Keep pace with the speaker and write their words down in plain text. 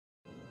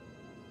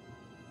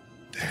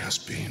has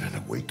been an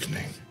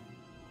awakening.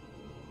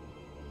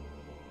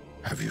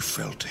 Have you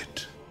felt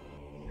it?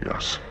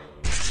 Yes.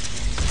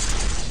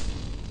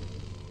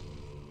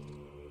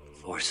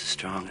 Force is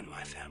strong in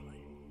my family.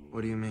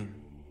 What do you mean?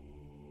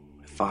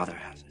 My father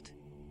has it.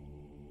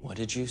 What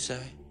did you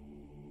say?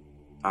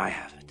 I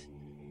have it.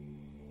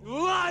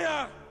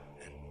 Liar!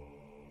 And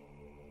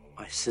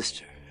my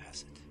sister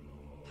has it.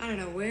 I don't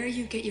know where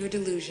you get your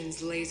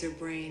delusions, laser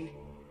brain.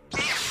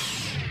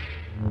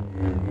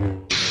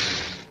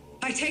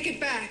 I take it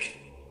back.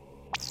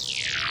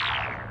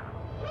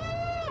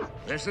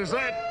 This is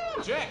it.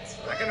 Jet!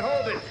 I can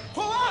hold it.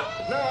 Pull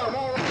up!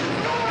 No.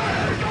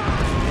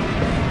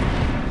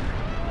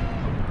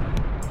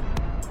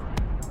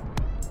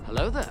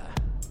 Hello there.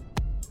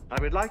 I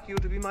would like you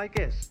to be my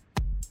guest.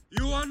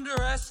 You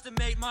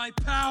underestimate my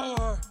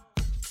power!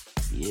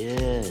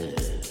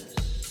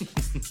 Yes.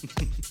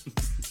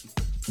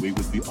 We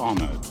would be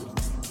honored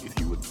if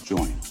you would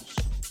join us.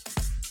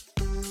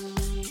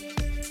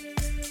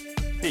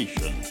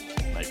 Patience,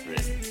 my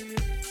friend.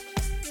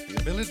 The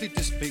ability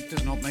to speak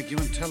does not make you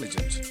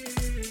intelligent.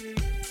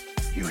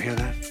 You hear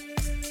that?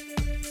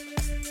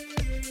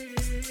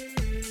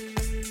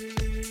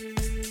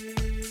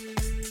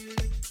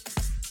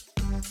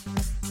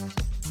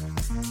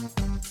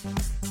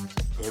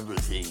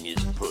 Everything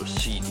is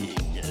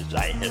proceeding as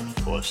I have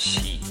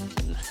foreseen.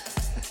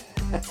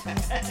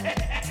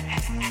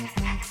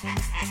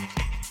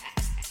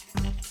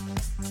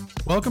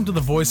 Welcome to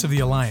the Voice of the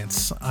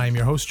Alliance. I am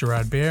your host,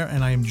 Gerard Bear,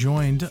 and I am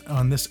joined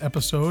on this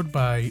episode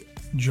by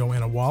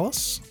Joanna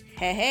Wallace.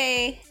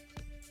 Hey.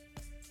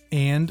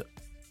 And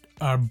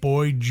our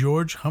boy,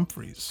 George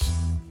Humphreys.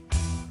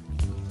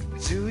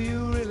 Do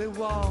you really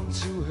want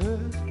to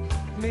hurt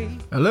me?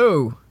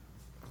 Hello.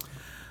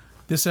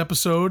 This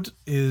episode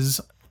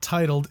is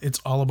titled It's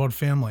All About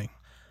Family,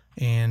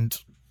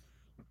 and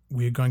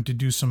we're going to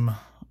do some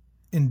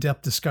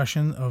in-depth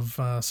discussion of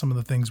some of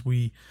the things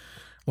we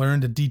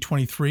learned at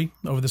D23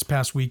 over this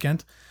past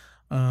weekend.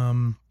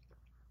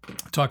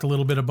 Talked a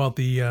little bit about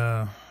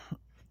the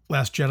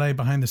Last Jedi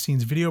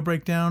behind-the-scenes video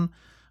breakdown,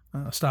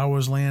 Star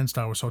Wars Land,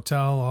 Star Wars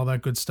Hotel, all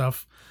that good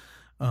stuff.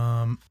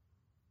 But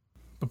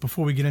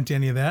before we get into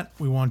any of that,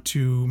 we want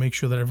to make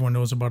sure that everyone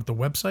knows about the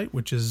website,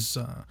 which is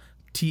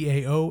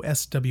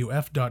taoswf.com,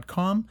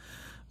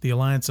 the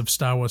Alliance of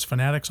Star Wars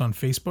Fanatics on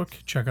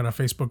Facebook. Check out our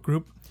Facebook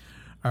group.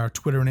 Our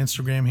Twitter and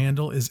Instagram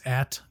handle is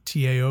at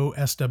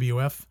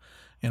taoswf,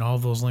 and all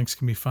of those links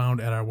can be found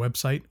at our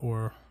website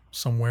or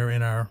somewhere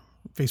in our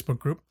Facebook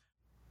group.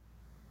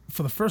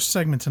 For the first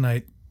segment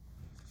tonight,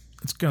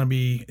 it's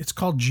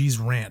called G's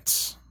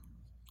Rants,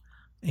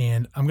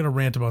 and I'm going to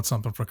rant about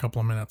something for a couple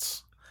of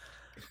minutes.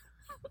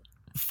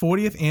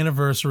 40th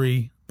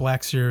anniversary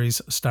Black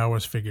Series Star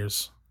Wars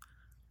figures.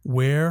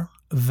 Where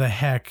the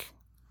heck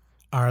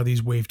are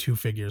these Wave 2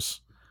 figures?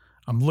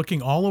 I'm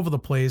looking all over the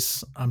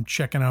place. I'm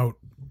checking out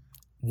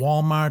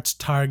Walmarts,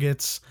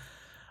 Targets.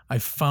 I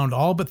found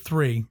all but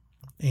 3,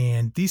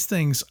 and these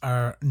things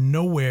are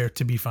nowhere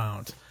to be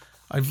found.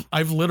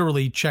 I've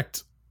literally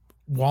checked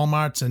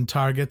Walmarts and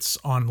Targets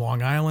on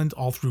Long Island,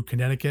 all through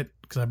Connecticut,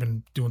 because I've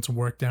been doing some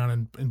work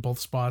down in both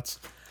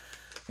spots,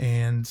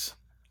 and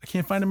I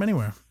can't find them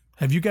anywhere.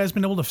 Have you guys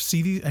been able to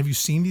see these? Have you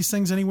seen these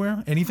things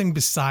anywhere? Anything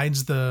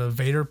besides the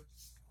Vader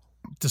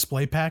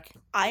display pack?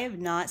 I have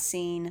not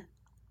seen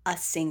a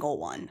single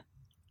one.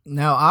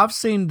 Now, I've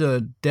seen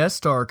the Death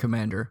Star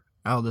Commander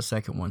out of the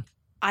second one.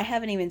 I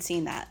haven't even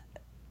seen that.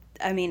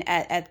 I mean,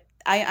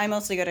 I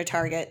mostly go to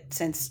Target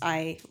since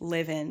I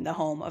live in the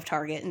home of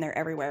Target and they're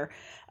everywhere.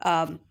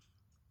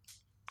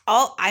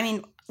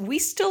 We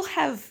still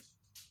have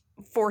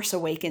Force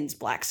Awakens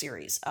Black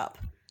Series up.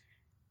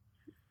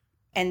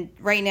 And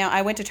right now,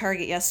 I went to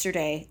Target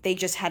yesterday. They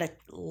just had a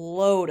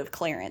load of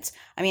clearance.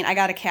 I mean, I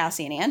got a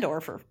Cassian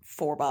Andor for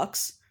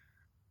 $4,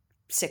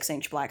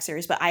 6-inch Black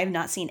Series, but I have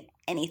not seen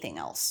anything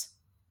else.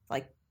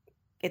 Like,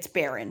 it's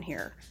barren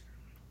here.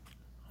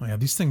 Oh yeah,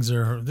 these things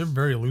they're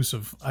very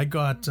elusive. I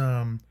got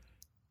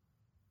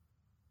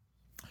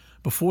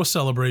before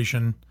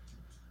Celebration,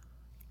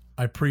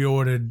 I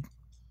pre-ordered,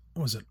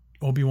 what was it,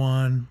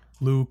 Obi-Wan,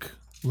 Luke,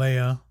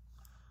 Leia,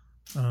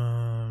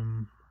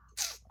 Han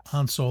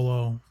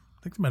Solo.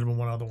 I think there might have been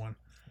one other one.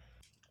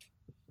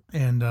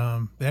 And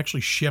they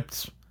actually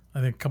shipped,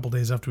 I think, a couple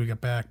days after we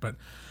got back. But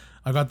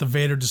I got the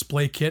Vader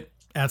display kit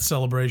at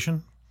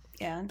Celebration.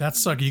 Yeah. That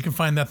sucker. You can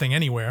find that thing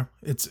anywhere.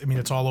 It's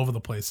all over the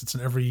place. It's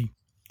in every...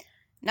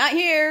 Not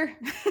here.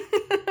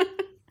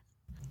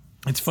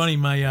 It's funny.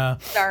 My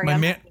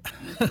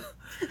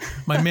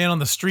man on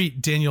the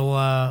street, Daniel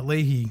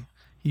Leahy,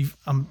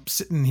 I'm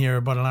sitting here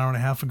about an hour and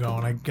a half ago,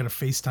 and I get a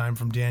FaceTime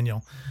from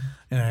Daniel.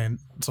 And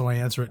so I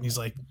answer it, and he's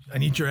like, "I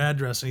need your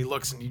address." And he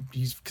looks, and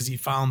he's because he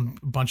found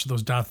a bunch of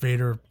those Darth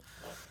Vader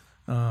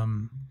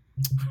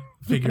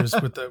figures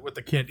with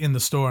the kit in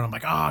the store, and I'm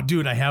like, "Oh,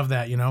 dude, I have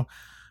that,"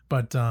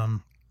 But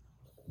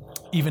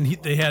even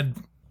they had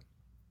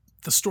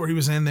the store he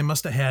was in, they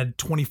must have had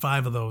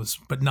 25 of those,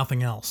 but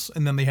nothing else.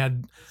 And then they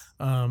had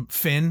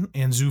Finn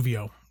and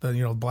Zuvio,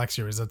 the Black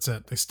Series. That's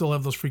it. They still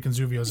have those freaking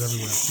Zuvios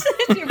everywhere.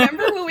 Do you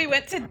remember when we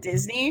went to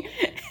Disney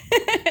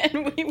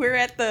and we were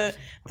at the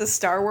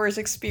Star Wars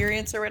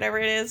experience or whatever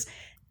it is?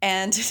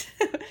 And,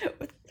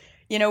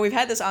 we've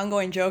had this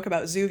ongoing joke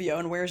about Zuvio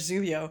and where's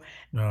Zuvio.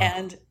 Oh.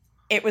 And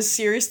it was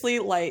seriously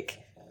like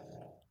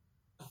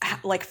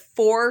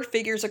 4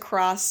 figures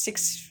across,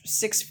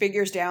 six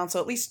figures down. So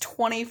at least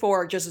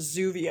 24 just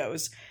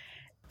Zuvios.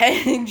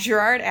 And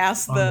Gerard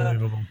asked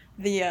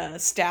the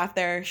staff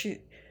there,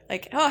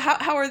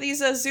 how are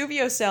these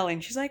Zuvios selling?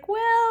 She's like, well,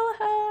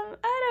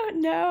 I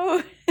don't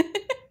know.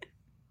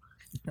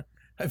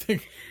 I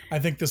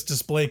think this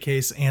display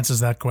case answers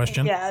that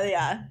question.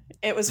 Yeah.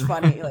 It was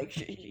funny.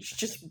 She's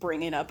just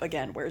bringing up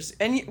again,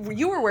 and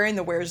you were wearing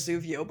the Where's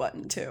Zuvio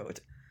button too.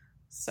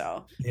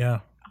 So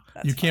yeah,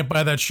 you can't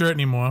buy that shirt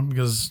anymore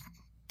because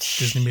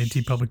Disney made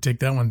TeePublic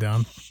take that one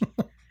down.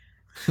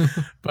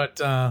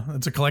 But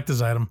it's a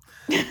collector's item.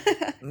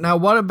 Now,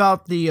 what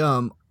about the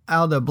out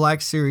of the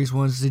Black Series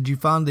ones? Did you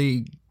find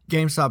the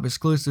GameStop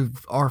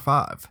exclusive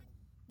R5?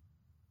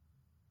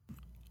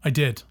 I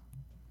did.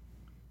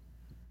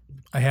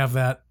 I have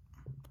that.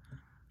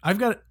 I've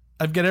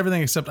got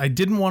everything except I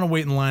didn't want to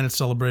wait in line at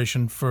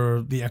Celebration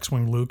for the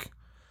X-Wing Luke,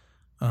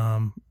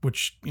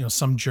 which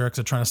some jerks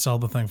are trying to sell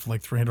the thing for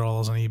like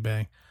 $300 on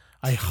eBay.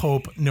 I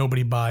hope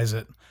nobody buys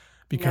it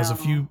because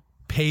if you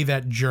pay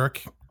that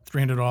jerk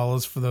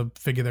 $300 for the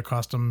figure that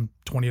cost him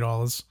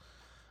 $20,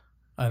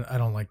 I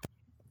don't like that.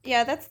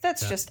 Yeah,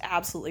 that's just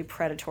absolutely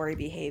predatory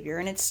behavior,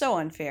 and it's so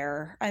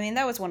unfair. I mean,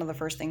 that was one of the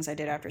first things I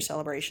did after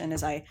Celebration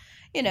is I,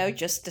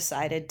 just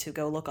decided to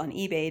go look on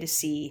eBay to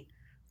see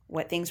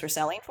what things were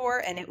selling for,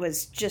 and it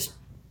was just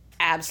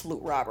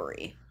absolute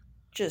robbery.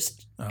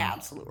 Just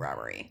absolute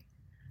robbery.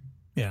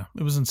 Yeah,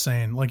 it was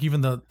insane. Like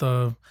even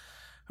the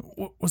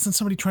wasn't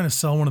somebody trying to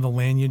sell one of the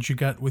lanyards you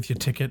got with your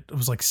ticket? It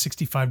was like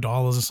 $65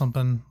 or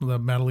something. The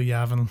Medal of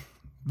Yavin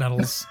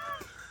medals.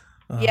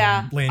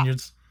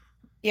 Lanyards.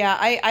 Yeah,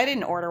 I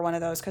didn't order one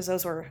of those because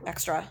those were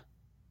extra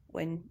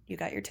when you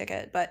got your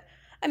ticket. But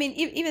I mean,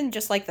 even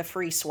just like the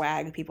free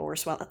swag, people were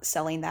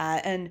selling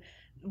that. And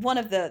one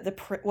of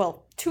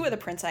two of the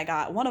prints I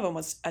got, one of them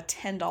was a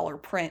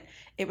 $10 print.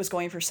 It was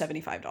going for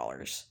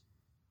 $75.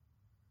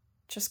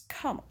 Just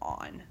come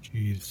on.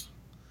 Jeez.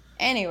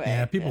 Anyway.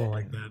 Yeah, people are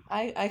like that.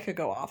 I could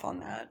go off on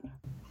that.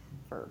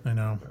 I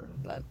know.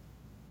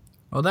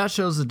 Well, that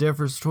shows the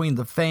difference between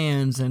the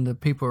fans and the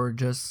people who are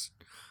just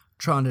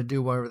trying to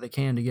do whatever they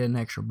can to get an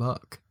extra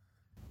buck,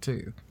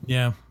 too.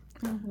 Yeah.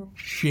 Mm-hmm.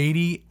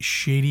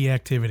 Shady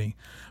activity.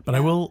 But I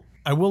will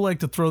like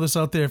to throw this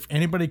out there. If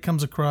anybody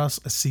comes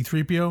across a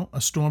C-3PO, a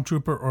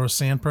Stormtrooper, or a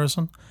Sand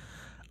Person,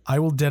 I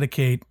will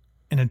dedicate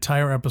an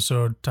entire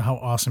episode to how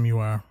awesome you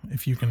are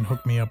if you can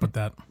hook me up with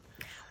that.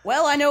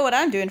 Well, I know what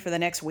I'm doing for the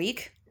next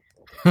week.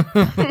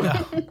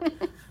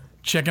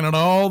 Checking out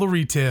all the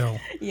retail.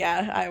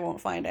 Yeah, I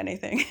won't find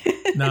anything.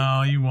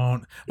 No, you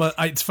won't. But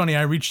it's funny.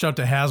 I reached out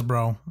to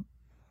Hasbro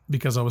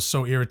because I was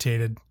so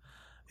irritated,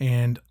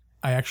 and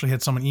I actually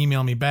had someone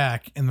email me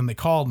back, and then they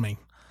called me.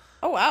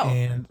 Oh, wow.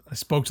 And I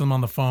spoke to them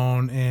on the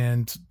phone,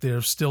 and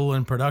they're still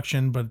in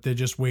production, but they're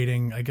just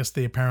waiting. I guess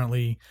they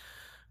apparently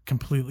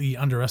completely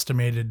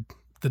underestimated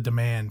the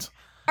demand.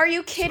 Are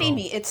you kidding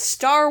me? It's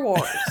Star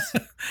Wars.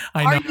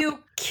 I know. Are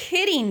you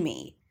kidding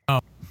me? Oh.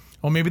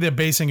 Well, maybe they're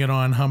basing it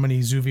on how many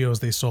Zuvios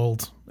they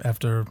sold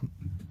after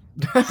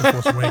The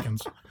Force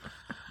Awakens.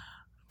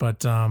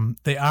 But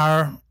they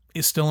are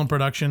still in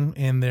production,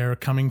 and they're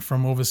coming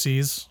from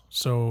overseas.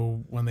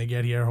 So when they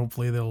get here,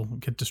 hopefully they'll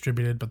get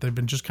distributed. But they've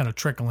been just kind of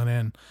trickling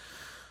in.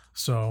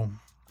 So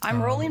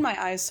I'm rolling my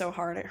eyes so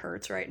hard it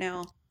hurts right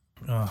now.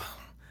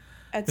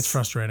 It's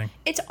frustrating.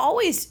 It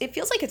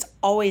feels like it's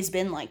always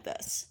been like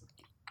this.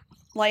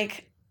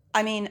 Like,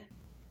 I mean,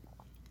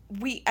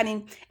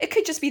 it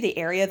could just be the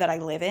area that I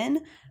live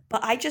in,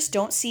 but I just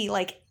don't see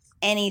like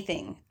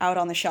anything out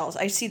on the shelves.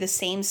 I see the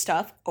same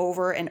stuff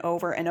over and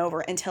over and over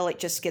until it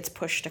just gets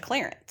pushed to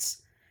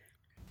clearance.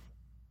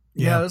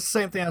 Yeah, that's the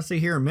same thing I see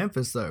here in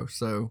Memphis, though.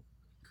 So,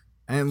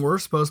 and we're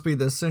supposed to be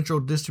the central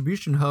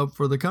distribution hub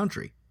for the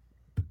country.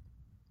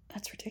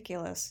 That's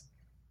ridiculous.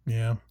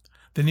 Yeah,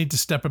 they need to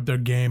step up their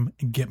game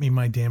and get me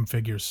my damn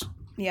figures.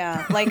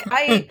 Yeah, like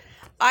I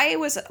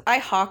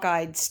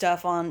Hawkeyed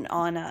stuff on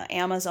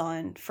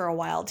Amazon for a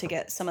while to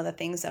get some of the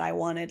things that I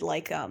wanted.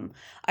 Like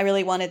I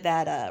really wanted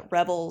that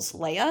Rebels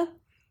Leia,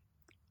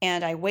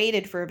 and I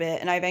waited for a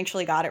bit, and I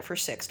eventually got it for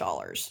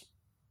 $6.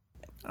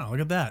 Oh, look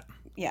at that!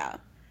 Yeah.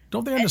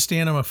 Don't they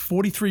understand? I'm a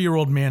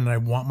 43-year-old man, and I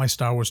want my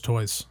Star Wars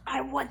toys.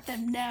 I want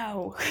them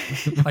now.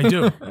 I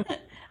do.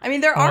 I mean,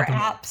 there are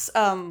apps.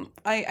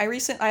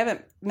 I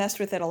haven't messed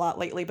with it a lot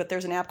lately, but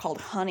there's an app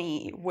called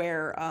Honey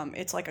where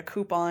it's like a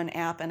coupon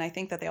app, and I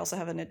think that they also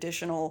have an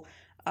additional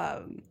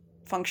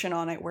function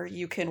on it where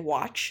you can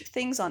watch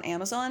things on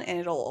Amazon, and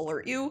it'll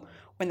alert you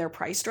when their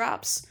price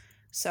drops.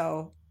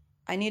 So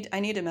I need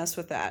to mess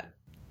with that.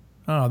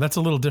 Oh, that's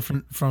a little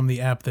different from the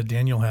app that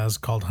Daniel has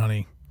called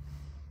Honey.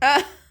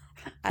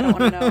 I don't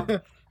want to know.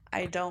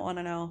 I don't want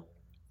to know.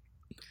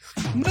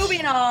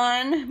 Moving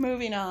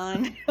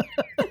on.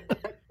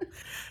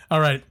 All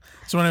right.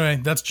 So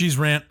anyway, that's G's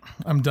rant.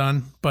 I'm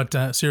done.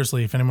 But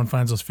seriously, if anyone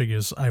finds those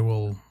figures,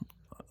 I'll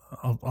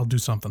do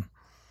something.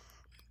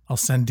 I'll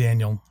send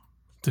Daniel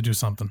to do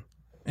something.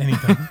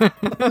 Anything.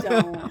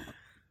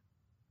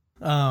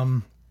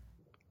 Don't.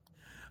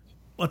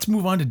 Let's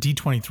move on to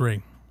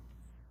D23.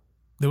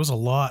 There was a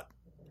lot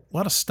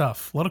of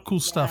stuff, a lot of cool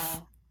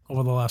stuff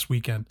over the last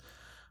weekend.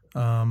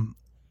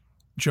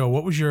 Joe,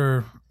 what was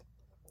your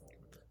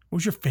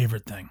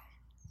favorite thing?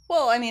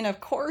 Well, I mean, of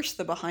course,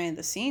 the behind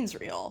the scenes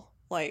reel.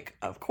 Like,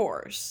 of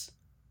course.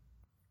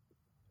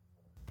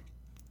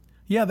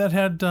 Yeah, that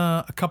had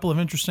a couple of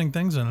interesting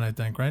things in it, I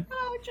think, right?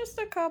 Oh, just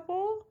a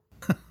couple.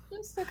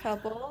 Just a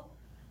couple.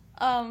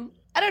 I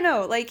don't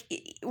know. Like,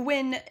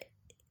 when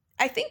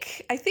I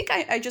think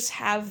I just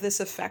have this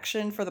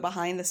affection for the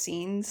behind the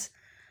scenes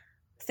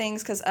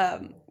things because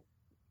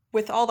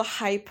with all the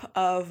hype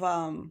of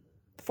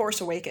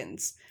Force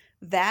Awakens,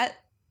 that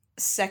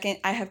second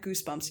I have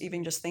goosebumps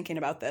even just thinking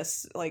about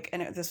this. Like,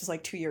 and this was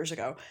like 2 years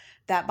ago.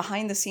 That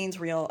behind the scenes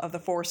reel of the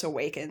Force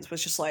Awakens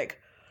was just like,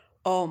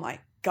 oh my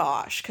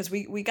gosh, because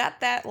we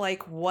got that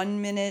like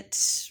 1 minute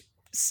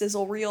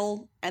sizzle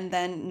reel and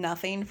then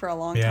nothing for a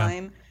long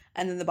time,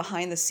 and then the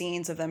behind the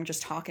scenes of them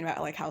just talking about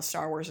like how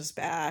Star Wars is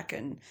back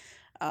and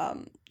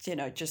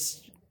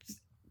just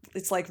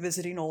it's like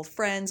visiting old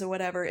friends or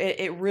whatever.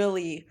 It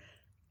really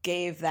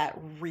gave that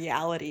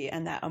reality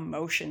and that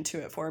emotion to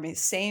it for me.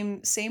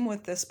 Same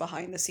with this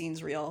behind the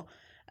scenes reel,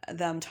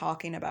 them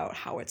talking about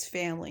how it's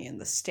family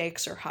and the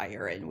stakes are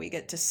higher and we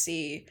get to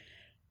see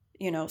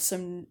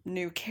some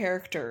new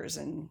characters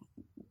and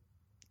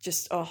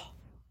just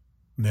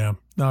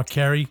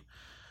Carrie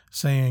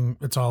saying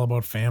it's all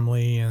about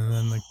family, and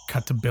then the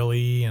cut to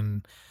Billy,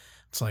 and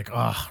it's like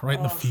right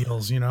in the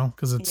feels,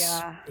 because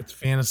it's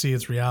fantasy,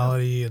 it's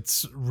reality,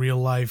 it's real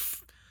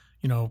life,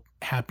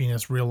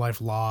 happiness, real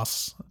life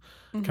loss,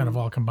 kind of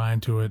all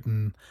combined to it,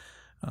 and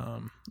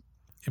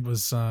it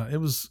was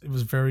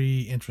very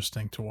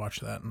interesting to watch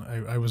that, and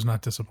I was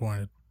not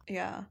disappointed.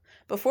 Yeah.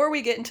 Before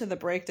we get into the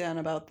breakdown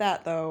about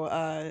that,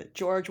 though,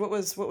 George, what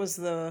was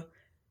the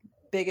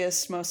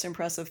biggest, most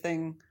impressive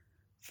thing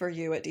for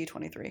you at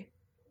D23?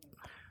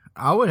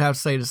 I would have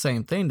to say the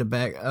same thing to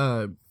back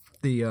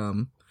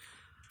the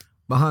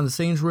behind the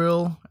scenes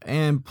reel,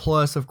 and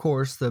plus, of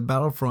course, the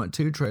Battlefront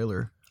 2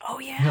 trailer. Oh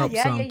yeah,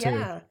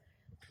 yeah.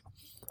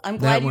 I'm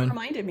glad you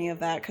reminded me of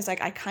that because I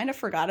kind of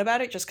forgot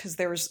about it just because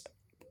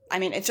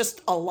it's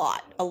just a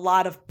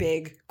lot of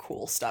big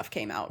cool stuff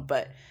came out,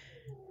 but.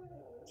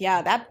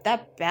 Yeah,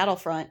 that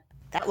Battlefront,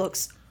 that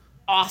looks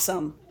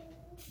awesome.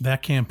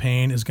 That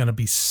campaign is going to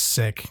be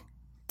sick.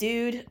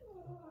 Dude,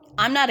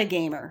 I'm not a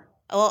gamer.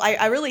 Well,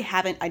 I really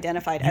haven't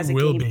identified as a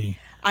gamer. You will be.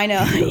 I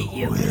know.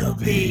 You will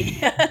be.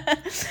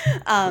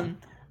 I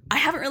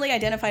haven't really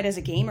identified as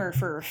a gamer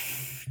for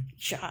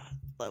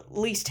at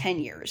least 10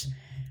 years.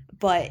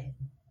 But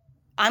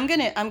I'm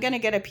gonna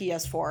get a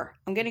PS4.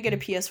 I'm going to get a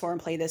PS4 and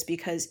play this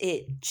because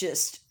it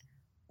just,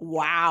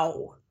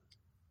 wow.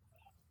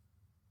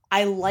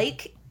 I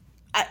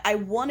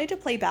wanted to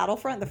play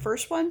Battlefront, the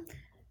first one,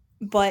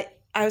 but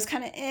I was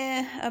kind of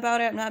about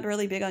it. I'm not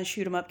really big on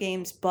shoot 'em up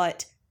games,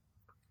 but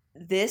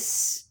the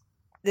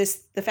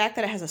fact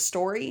that it has a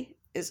story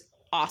is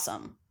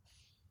awesome.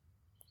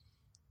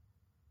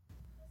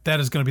 That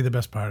is going to be the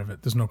best part of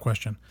it. There's no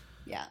question.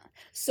 Yeah.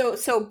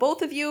 So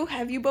both of you,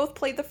 have you both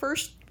played the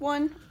first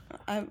one?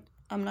 I'm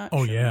not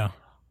sure. Yeah.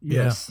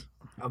 Yes.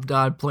 Yeah. I've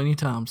died plenty of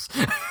times.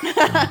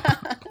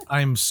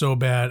 I am so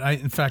bad. I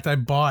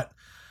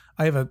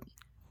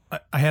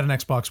had an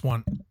Xbox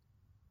One,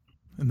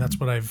 and that's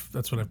what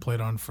I've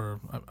played on for.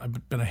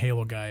 I've been a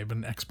Halo guy. I've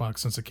been Xbox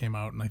since it came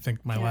out, and I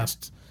think my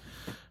last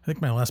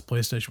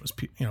PlayStation was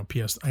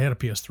PS. I had a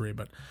PS3,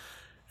 but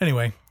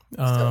anyway.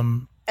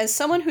 So, as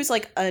someone who's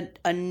like a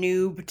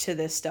noob to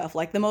this stuff,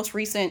 like the most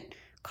recent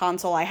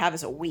console I have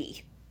is a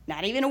Wii.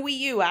 Not even a Wii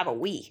U. I have a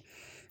Wii.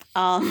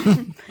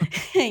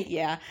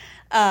 Yeah.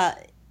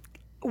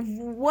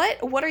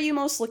 What are you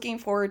most looking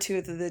forward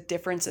to the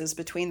differences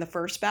between the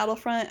first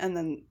Battlefront and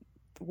then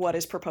what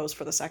is proposed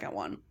for the second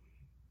one?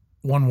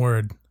 One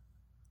word: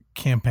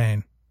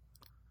 campaign.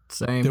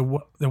 Same.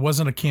 There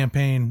wasn't a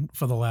campaign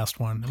for the last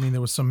one. I mean,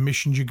 there was some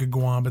missions you could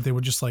go on, but they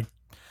were just like,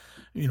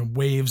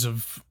 waves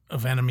of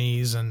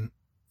enemies, and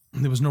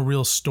there was no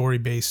real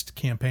story-based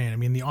campaign. I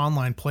mean, the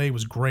online play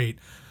was great,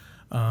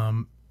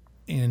 and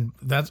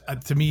that's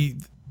to me.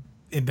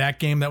 In that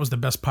game, that was the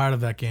best part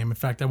of that game. In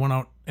fact, I went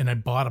out and I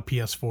bought a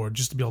PS4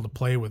 just to be able to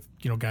play with,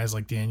 guys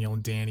like Daniel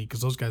and Danny,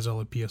 because those guys all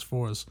had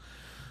PS4s.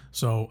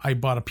 So I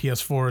bought a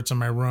PS4. It's in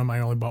my room. I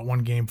only bought one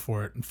game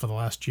for it, and for the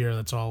last year,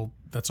 that's all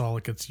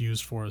it gets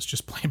used for is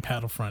just playing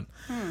Battlefront.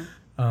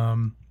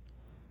 And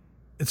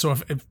so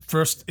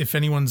if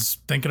anyone's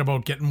thinking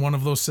about getting one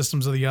of those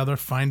systems or the other,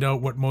 find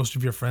out what most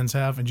of your friends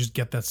have and just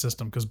get that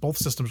system, because both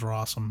systems are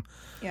awesome.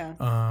 Yeah.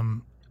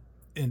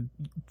 And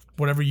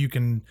whatever you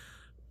can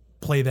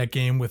play that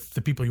game with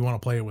the people you want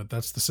to play it with,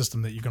 that's the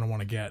system that you're going to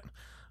want to get.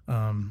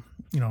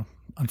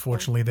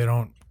 Unfortunately, they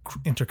don't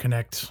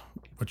interconnect,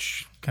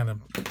 which kind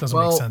of doesn't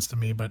make sense to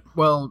me. But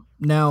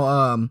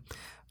now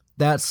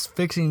that's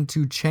fixing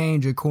to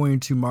change according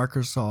to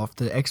Microsoft.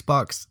 The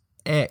Xbox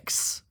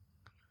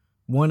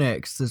One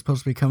X is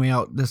supposed to be coming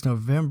out this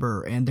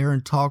November, and they're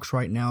in talks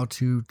right now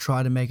to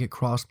try to make it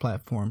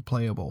cross-platform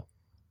playable.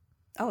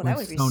 Oh, that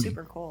would be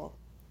super cool.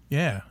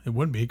 Yeah, it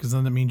would be, because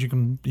then that means you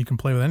can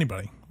play with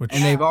anybody.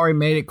 And they've already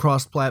made it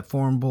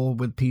cross-platformable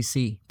with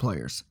PC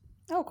players.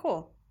 Oh,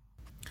 cool.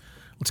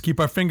 Let's keep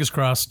our fingers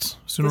crossed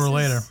sooner or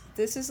later.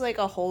 This is like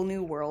a whole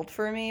new world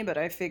for me, but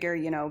I figure,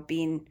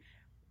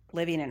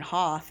 living in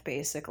Hoth,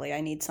 basically,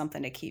 I need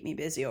something to keep me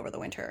busy over the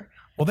winter.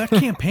 Well, that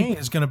campaign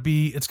is going to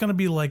be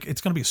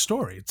a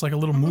story. It's like a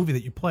little movie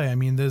that you play. I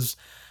mean,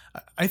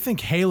 I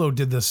think Halo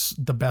did this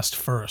the best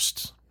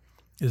first,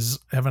 is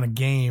having a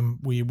game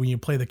where when you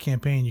play the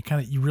campaign,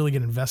 you really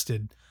get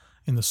invested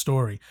in the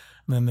story.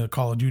 And then the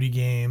Call of Duty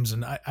games,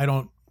 and I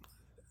don't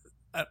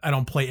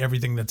play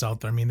everything that's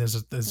out there. I mean,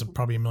 there's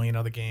probably a million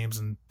other games,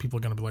 and people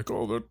are going to be like,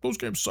 "Oh, those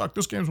games suck.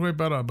 This game's way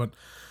better." But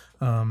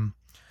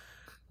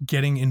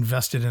getting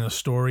invested in a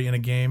story in a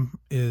game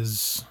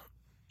is,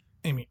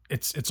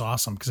 it's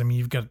awesome, because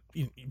you've got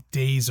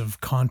days of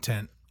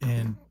content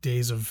and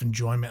days of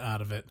enjoyment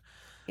out of it.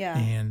 Yeah.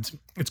 And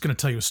it's going to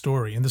tell you a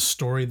story, and this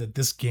story that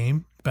this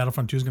game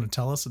Battlefront 2 is going to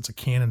tell us, it's a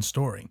canon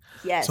story.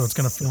 Yes. So it's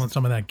going to fill in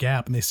some of that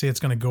gap, and they say it's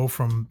going to go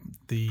from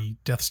the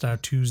Death Star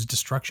 2's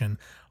destruction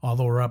all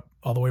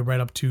the way right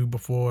up to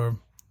before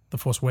The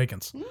Force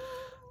Awakens.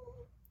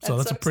 So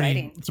that's a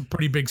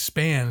pretty big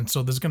span, and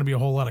so there's going to be a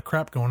whole lot of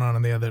crap going on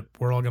in there that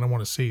we're all going to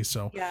want to see.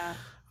 So yeah.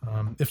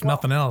 If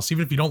nothing else,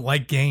 even if you don't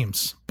like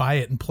games, buy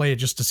it and play it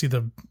just to see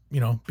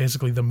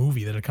basically the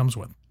movie that it comes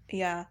with.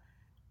 Yeah.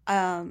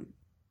 I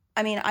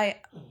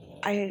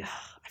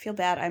feel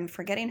bad. I'm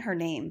forgetting her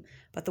name,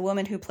 but the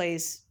woman who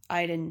plays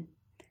Iden,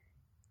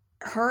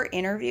 her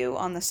interview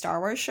on the Star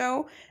Wars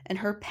show and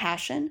her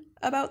passion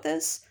about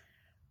this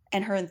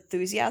and her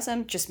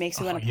enthusiasm just makes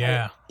me want to play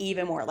it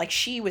even more. Like,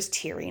 she was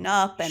tearing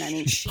up,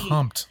 and she's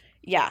pumped.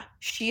 Yeah,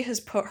 she has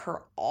put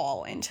her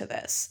all into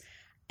this.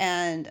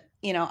 And,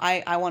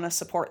 I want to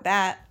support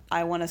that.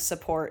 I want to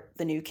support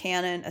the new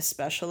canon,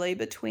 especially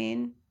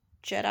between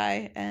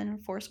Jedi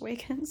and Force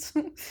Awakens.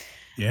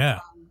 Yeah.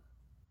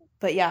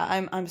 But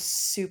yeah, I'm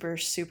super,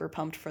 super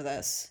pumped for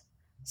this.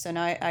 So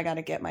now I got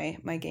to get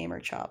my gamer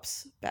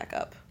chops back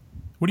up.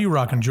 What are you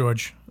rocking,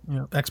 George?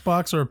 Yep.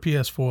 Xbox or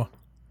PS4?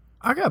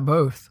 I got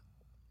both.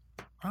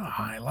 Oh,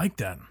 I like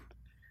that.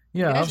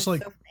 Yeah, I was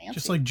like,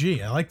 just like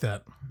G. I like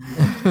that.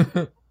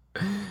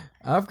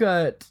 I've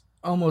got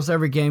almost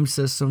every game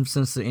system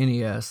since the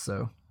NES,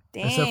 so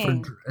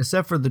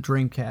except for the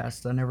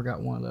Dreamcast, I never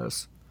got one of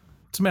those.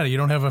 What's the matter? You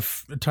don't have a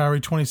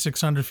Atari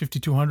 2600,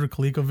 5200,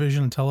 ColecoVision,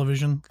 and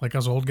television like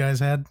us old guys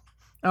had?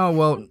 Oh,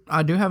 well,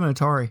 I do have an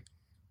Atari,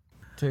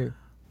 too.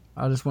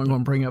 I just wasn't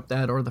going to bring up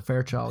that or the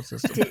Fairchild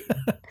system.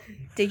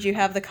 Did you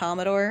have the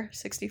Commodore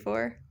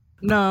 64?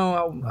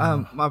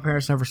 No, my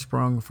parents never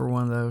sprung for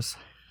one of those.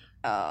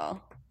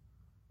 Oh.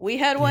 We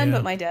had one,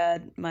 but my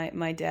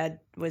dad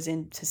was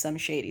into some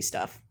shady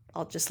stuff.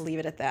 I'll just leave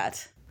it at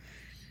that.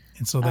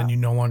 And so then you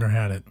no longer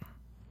had it.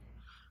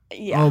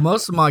 Yeah. Well,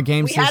 most of my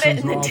game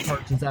systems were all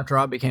purchased after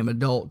I became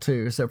adult,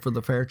 too, except for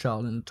the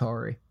Fairchild and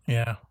Atari.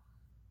 Yeah.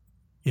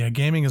 Yeah,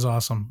 gaming is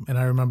awesome. And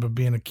I remember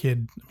being a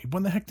kid.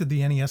 When the heck did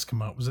the NES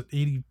come out? Was it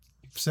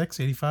 86,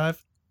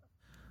 85?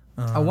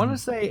 I want to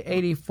say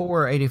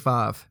 84 or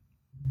 85.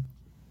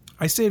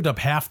 I saved up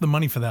half the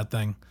money for that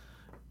thing.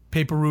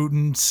 Paper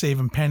rooting,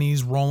 saving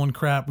pennies, rolling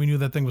crap. We knew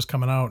that thing was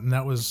coming out, and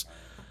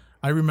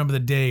I remember the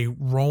day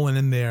rolling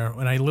in there,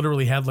 and I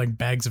literally had like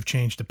bags of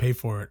change to pay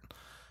for it.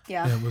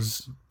 Yeah. And it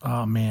was,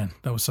 oh man,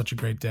 that was such a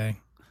great day.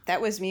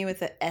 That was me with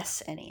the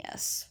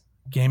SNES.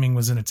 Gaming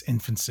was in its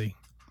infancy.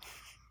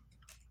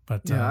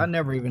 But yeah, I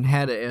never even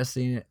had a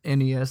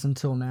SNES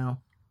until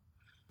now.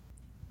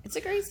 It's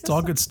a great system. It's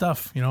all good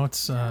stuff.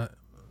 It's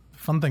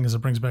fun thing is it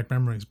brings back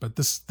memories. But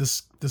this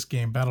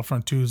game,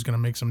 Battlefront 2, is going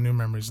to make some new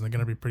memories, and they're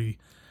going to be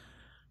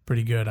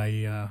pretty good.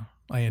 I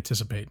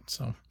anticipate.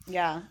 So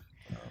yeah.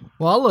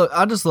 Well,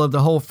 I just love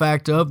the whole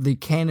fact of the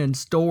canon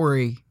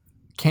story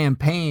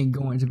campaign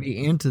going to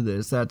be into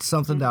this. That's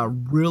something that I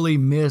really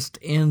missed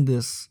in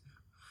this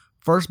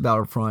first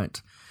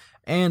Battlefront.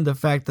 And the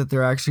fact that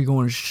they're actually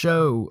going to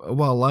show, a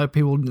lot of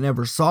people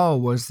never saw,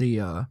 was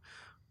the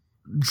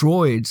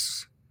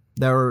droids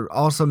that were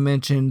also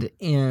mentioned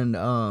in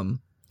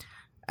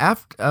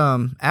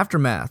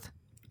Aftermath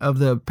of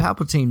the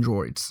Palpatine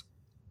droids.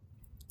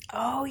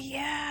 Oh,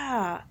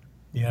 yeah.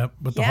 Yep,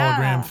 with the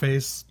hologram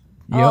face.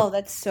 Yep. Oh,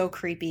 that's so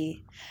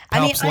creepy.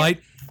 Palps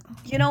light.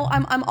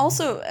 I'm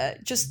also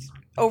just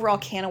overall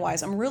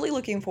canon-wise, I'm really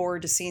looking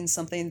forward to seeing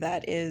something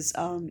that is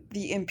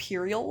the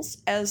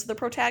Imperials as the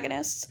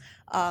protagonists.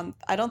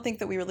 I don't think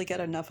that we really get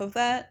enough of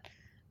that,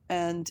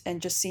 and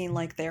just seeing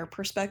like their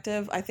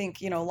perspective. I think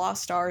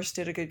Lost Stars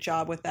did a good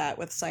job with that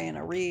with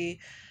Ciena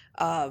Ree,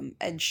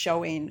 and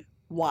showing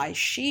why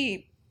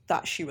she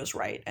thought she was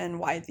right and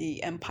why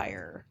the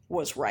Empire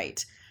was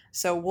right.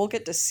 So we'll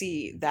get to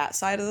see that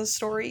side of the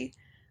story.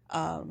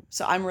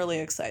 So I'm really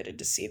excited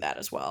to see that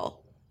as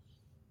well.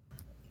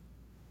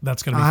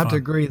 That's going to be I have fun. to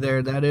agree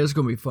there. That is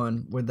going to be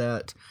fun with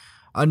that.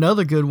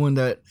 Another good one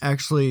that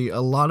actually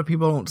a lot of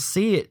people don't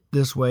see it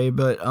this way,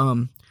 but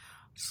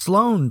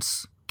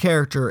Sloane's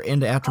character in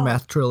the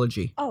Aftermath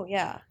trilogy. Oh,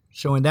 yeah.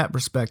 Showing that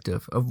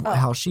perspective of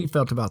how she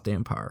felt about the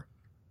Empire.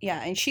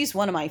 Yeah, and she's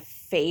one of my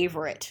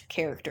favorite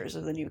characters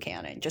of the new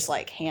canon, just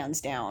like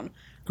hands down.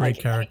 Great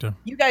character.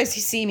 You guys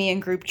see me in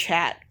group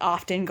chat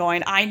often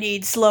going, I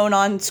need Sloane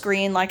on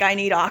screen like I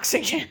need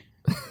oxygen.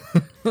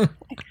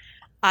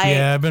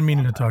 Yeah, I've been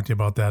meaning to talk to you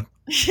about that.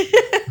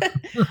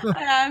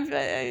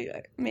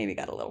 I maybe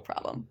got a little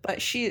problem,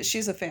 but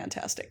she's a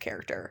fantastic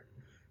character.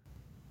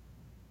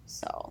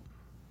 So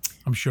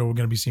I'm sure we're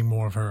going to be seeing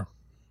more of her.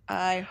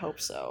 I hope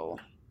so.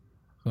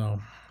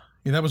 So,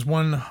 yeah, that was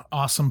one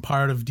awesome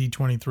part of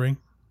D23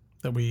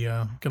 that we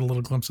get a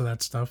little glimpse of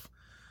that stuff.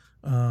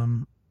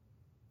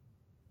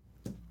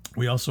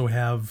 We also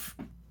have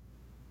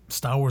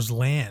Star Wars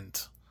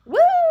Land.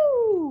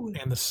 Woo!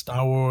 And the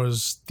Star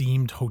Wars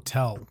themed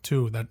hotel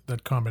too.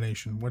 That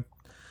combination.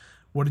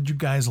 What did you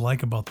guys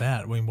like about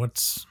that? I mean,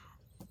 what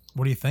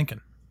are you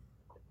thinking?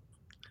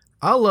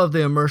 I love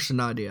the immersion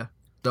idea.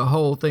 The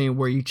whole thing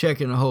where you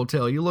check in a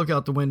hotel, you look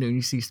out the window and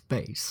you see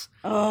space.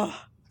 Oh,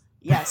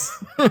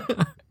 yes.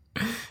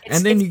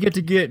 And then you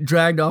get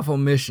dragged off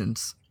on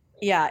missions.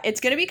 Yeah,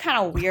 it's going to be kind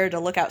of weird to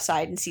look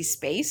outside and see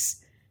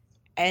space.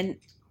 And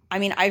I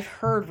mean, I've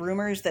heard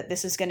rumors that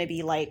this is going to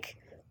be like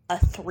a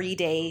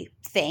 3-day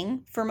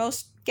thing for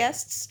most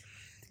guests.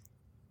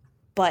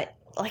 But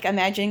like,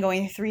 imagine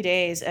going 3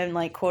 days and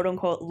like, quote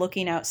unquote,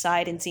 looking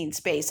outside and seeing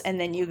space. And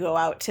then you go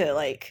out to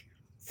like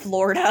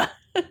Florida.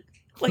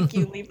 Like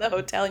you leave the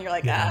hotel and you're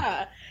like,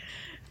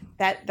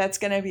 that's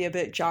going to be a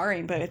bit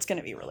jarring, but it's going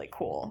to be really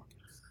cool.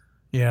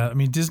 Yeah. I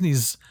mean, Disney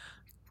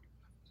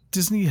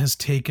has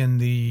taken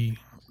the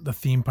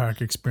theme park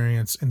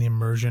experience and the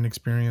immersion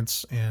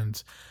experience.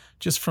 And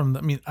just from,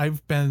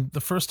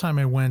 the first time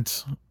I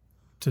went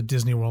to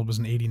Disney World was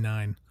in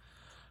 89.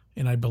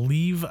 And I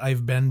believe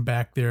I've been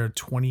back there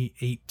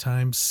 28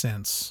 times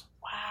since.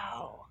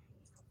 Wow.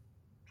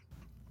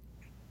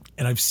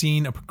 And I've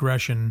seen a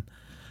progression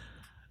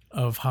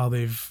of how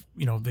they've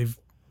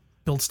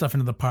built stuff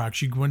into the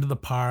parks. You go into the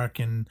park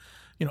and,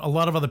 a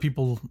lot of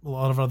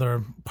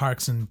other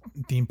parks and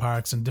theme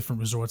parks and different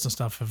resorts and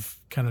stuff have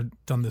kind of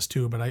done this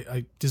too. But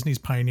Disney's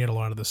pioneered a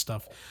lot of this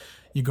stuff.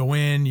 You go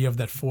in, you have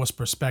that forced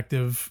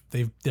perspective.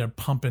 They're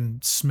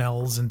pumping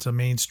smells into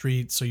Main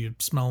Street. So you're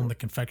smelling the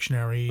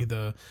confectionery,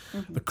 the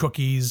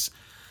cookies.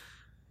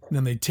 And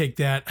then they take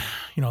that,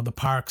 the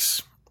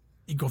parks,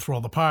 you go through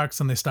all the parks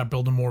and they start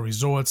building more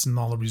resorts and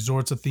all the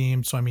resorts are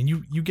themed. So, I mean,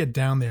 you get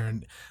down there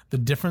and the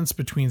difference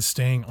between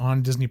staying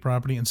on Disney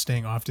property and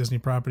staying off Disney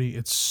property,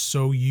 it's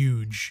so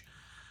huge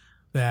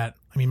that,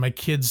 my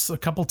kids, a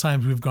couple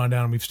times we've gone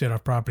down and we've stayed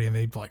off property and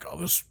they're like,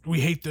 oh, we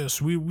hate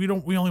this. We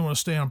only want to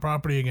stay on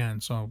property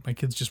again. So my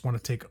kids just want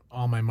to take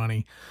all my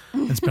money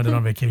and spend it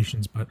on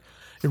vacations. But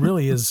it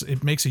really is,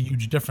 it makes a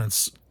huge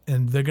difference.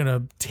 And they're going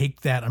to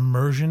take that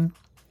immersion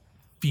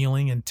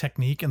feeling and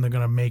technique and they're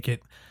going to make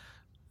it,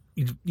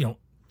 they're going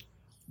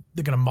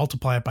to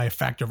multiply it by a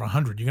factor of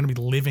 100. You're going to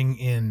be living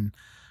in,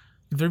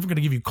 they're even going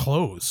to give you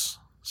clothes.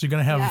 So you're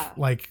going to have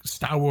like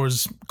Star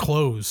Wars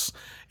clothes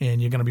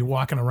and you're going to be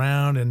walking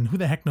around and who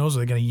the heck knows, are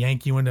they going to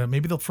yank you into,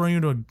 maybe they'll throw you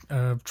into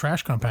a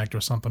trash compactor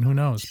or something. Who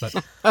knows? But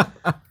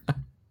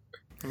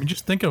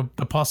just think of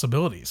the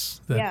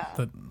possibilities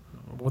that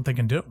what they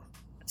can do.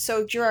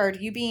 So Gerard,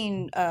 you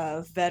being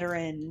a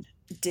veteran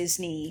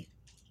Disney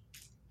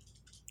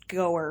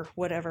goer,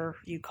 whatever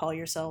you call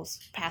yourselves,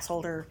 pass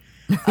holder.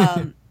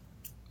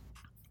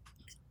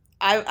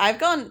 I've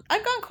gone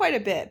quite a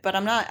bit, but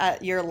I'm not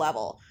at your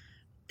level.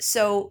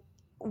 So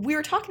we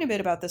were talking a bit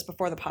about this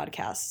before the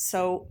podcast.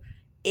 So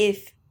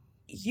if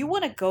you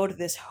want to go to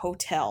this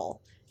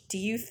hotel, do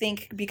you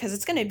think, because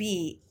it's going to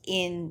be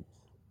in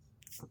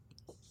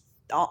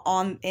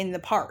the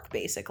park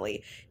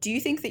basically, do you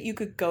think that you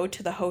could go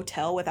to the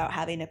hotel without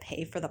having to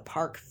pay for the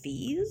park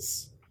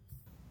fees?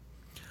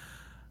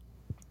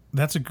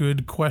 That's a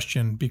good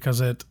question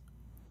because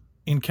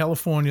in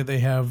California, they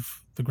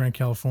have the Grand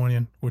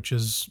Californian, which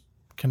is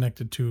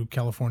connected to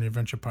California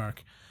Adventure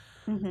Park.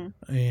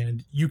 Mm-hmm.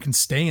 And you can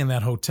stay in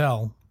that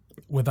hotel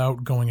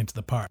without going into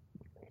the park.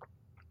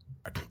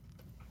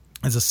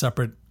 There's a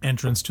separate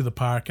entrance to the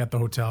park at the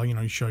hotel.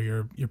 You show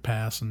your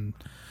pass and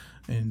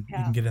you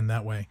can get in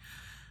that way.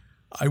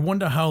 I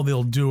wonder how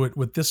they'll do it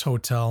with this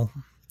hotel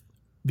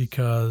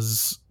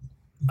because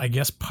I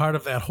guess part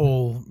of that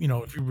whole,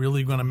 if you're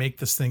really going to make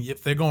this thing,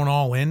 if they're going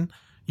all in,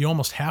 you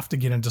almost have to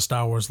get into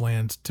Star Wars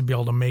Land to be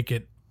able to make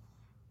it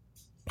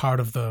part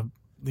of the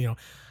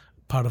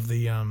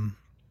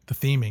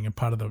theming and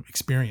part of the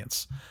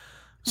experience.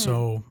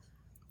 So,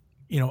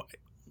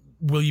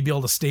 will you be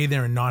able to stay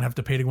there and not have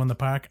to pay to go in the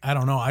park? I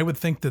don't know. I would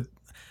think that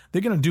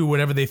they're going to do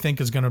whatever they think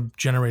is going to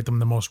generate them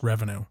the most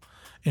revenue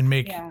and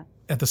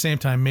at the same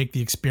time, make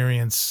the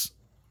experience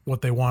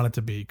what they want it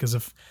to be. Because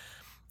if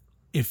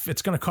if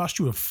it's going to cost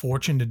you a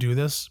fortune to do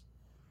this,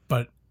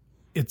 but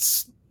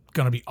it's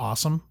going to be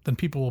awesome, then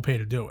people will pay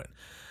to do it.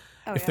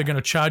 If they're going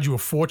to charge you a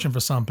fortune for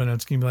something,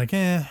 it's going to be like,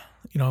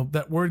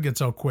 that word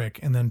gets out quick,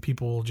 and then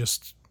people will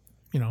just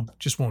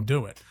won't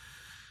do it.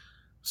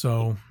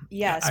 So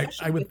yeah,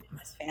 especially with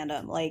this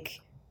fandom,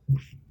 like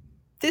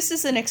this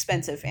is an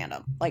expensive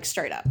fandom, like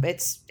straight up.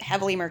 It's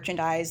heavily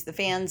merchandised. The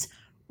fans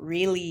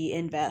really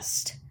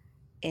invest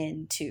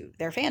into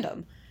their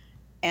fandom.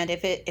 And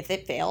if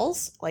it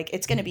fails, like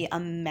it's going to be a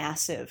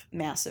massive,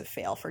 massive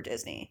fail for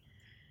Disney.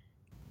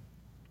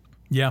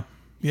 Yeah,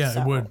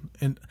 it would.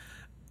 And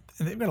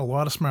they've got a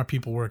lot of smart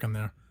people working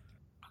there.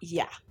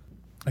 Yeah.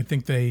 I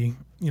think they,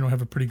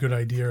 have a pretty good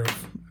idea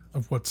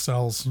of what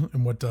sells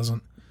and what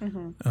doesn't.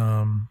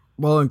 Mm-hmm.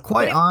 Well, and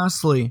quite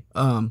honestly,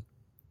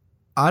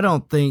 I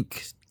don't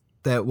think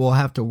that we'll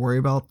have to worry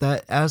about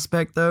that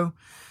aspect, though.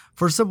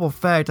 For a simple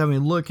fact, I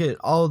mean, look at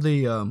all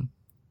the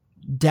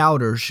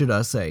doubters, should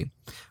I say,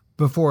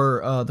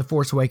 before The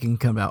Force Awakens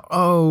came out.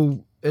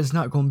 Oh, it's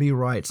not going to be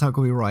right. It's not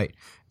going to be right.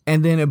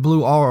 And then it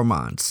blew all our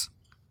minds.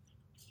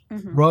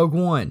 Mm-hmm. Rogue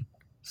One,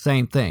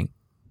 same thing.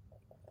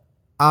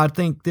 I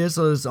think this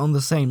is on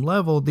the same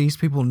level. These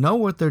people know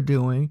what they're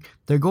doing.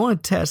 They're going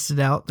to test it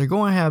out. They're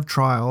going to have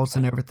trials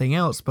and everything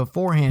else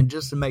beforehand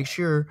just to make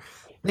sure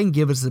they can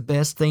give us the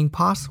best thing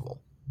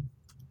possible.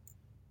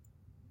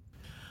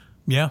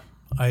 Yeah,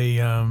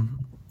 I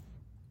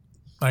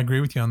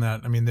agree with you on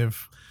that. I mean,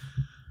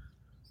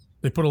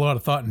 they put a lot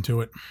of thought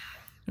into it,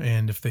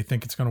 and if they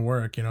think it's going to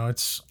work,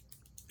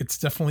 it's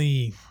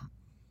definitely.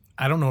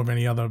 I don't know of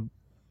any other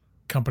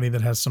company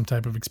that has some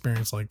type of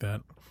experience like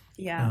that.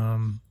 Yeah.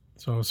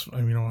 So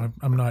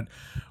I'm not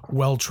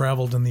well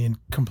traveled in the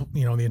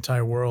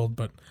entire world,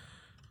 but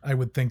I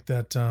would think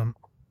that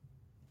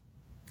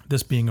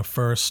this being a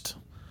first,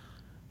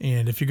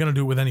 and if you're going to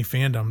do it with any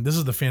fandom, this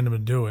is the fandom to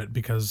do it,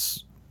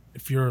 because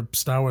if you're a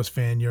Star Wars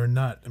fan, you're a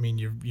nut. I mean,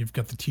 you've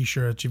got the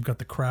T-shirts, you've got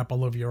the crap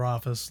all over your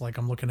office, like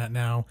I'm looking at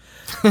now.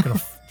 I've got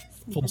a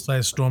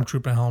full-size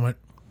Stormtrooper helmet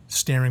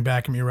staring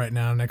back at me right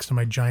now next to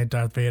my giant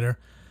Darth Vader.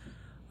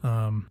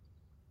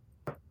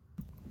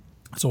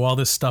 So all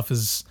this stuff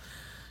is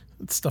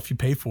stuff you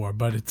pay for,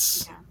 but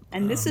it's... Yeah.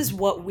 And this is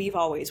what we've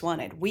always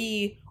wanted.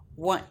 We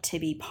want to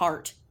be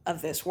part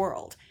of this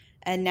world.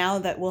 And now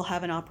that we'll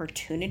have an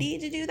opportunity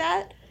to do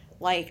that,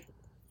 like,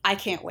 I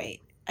can't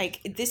wait.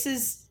 Like, this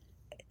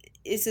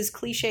is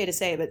cliche to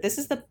say, but this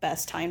is the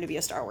best time to be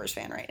a Star Wars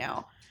fan right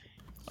now.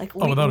 Like,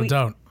 without a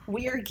doubt.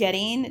 We are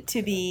getting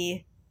to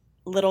be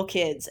little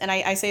kids. And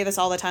I say this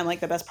all the time,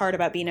 like, the best part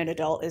about being an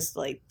adult is,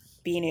 like,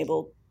 being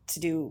able to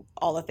do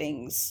all the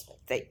things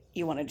that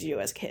you wanted to do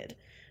as a kid.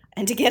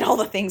 And to get all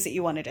the things that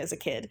you wanted as a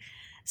kid.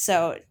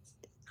 So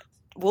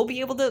we'll be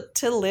able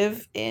to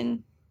live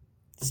in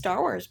Star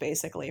Wars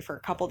basically for a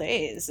couple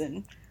days.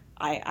 And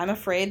I'm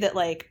afraid that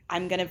like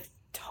I'm going to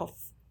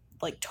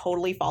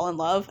totally fall in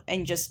love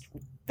and just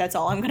that's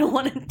all I'm going to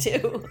want to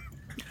do.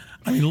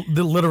 I mean,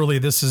 literally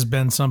this has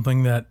been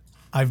something that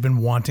I've been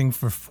wanting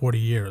for 40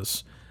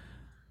 years.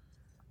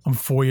 I'm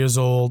 4 years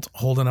old,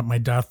 holding up my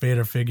Darth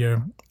Vader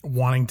figure,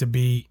 wanting to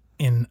be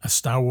in a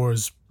Star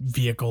Wars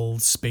vehicle,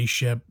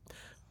 spaceship,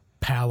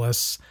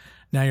 palace.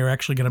 Now you're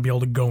actually going to be able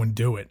to go and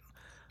do it.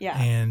 Yeah.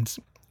 And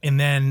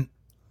then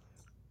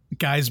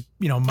guys,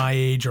 my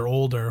age or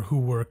older who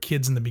were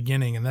kids in the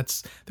beginning, and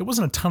there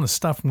wasn't a ton of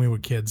stuff when we were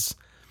kids.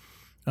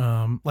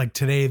 Like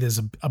today, there's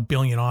a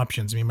billion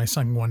options. I mean, my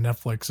son can go on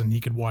Netflix and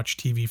he could watch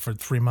TV for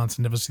 3 months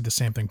and never see the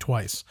same thing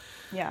twice.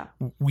 Yeah.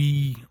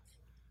 We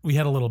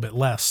had a little bit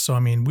less. So, I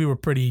mean, we were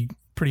pretty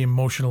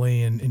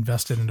emotionally and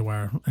invested into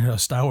our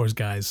Star Wars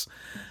guys.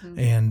 Mm-hmm.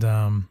 And,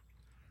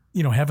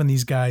 having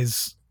these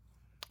guys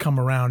come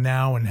around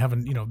now and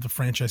having, the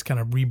franchise kind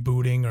of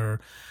rebooting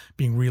or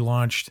being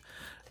relaunched,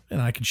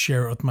 and I can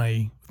share it with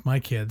my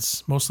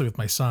kids, mostly with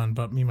my son,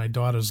 but me and my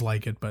daughters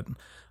like it. But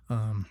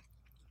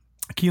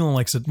Keelan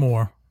likes it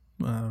more,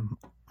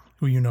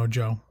 who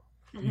Joe.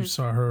 Mm-hmm. You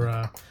saw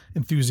her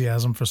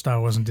enthusiasm for Star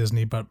Wars and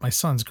Disney, but my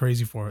son's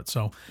crazy for it.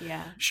 So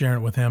yeah,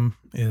 sharing it with him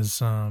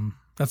is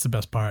that's the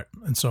best part.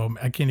 And so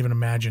I can't even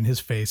imagine his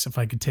face if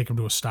I could take him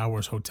to a Star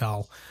Wars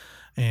hotel.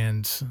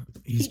 And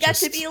he got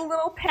to be a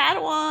little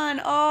Padawan.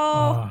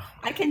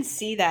 I can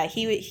see that.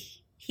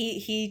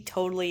 He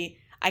totally.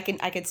 I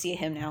can see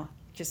him now,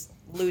 just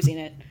losing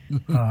it.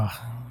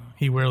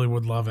 He really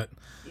would love it.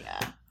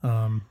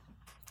 Yeah.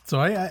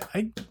 So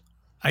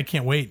I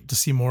can't wait to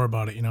see more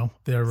about it.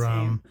 They're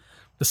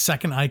the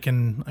second I'm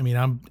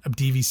a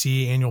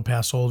DVC annual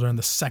pass holder, and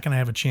the second I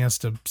have a chance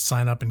to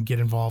sign up and get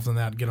involved in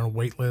that, get on a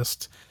wait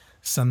list,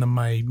 send them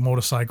my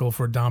motorcycle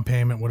for a down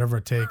payment, whatever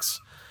it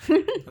takes.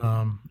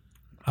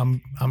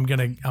 I'm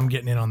getting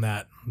in on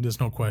that.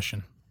 There's no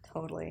question.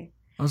 Totally.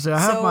 I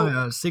have my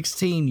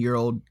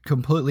 16-year-old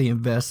completely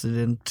invested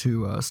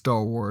into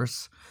Star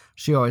Wars.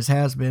 She always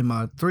has been.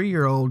 My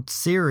 3-year-old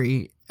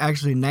Siri,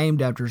 actually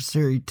named after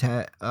Siri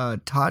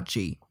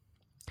Tachi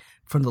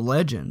from the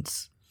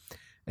Legends.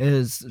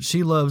 is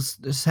she loves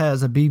this,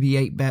 has a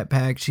BB-8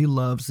 backpack. She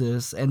loves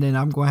this. And then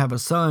I'm going to have a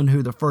son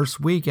who the first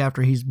week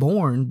after he's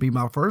born, be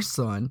my first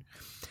son.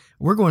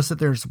 We're going to sit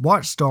there and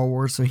watch Star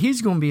Wars, so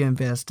he's going to be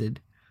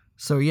invested.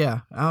 So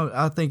yeah,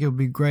 I think it would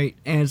be great.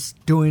 And it's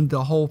doing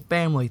the whole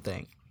family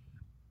thing.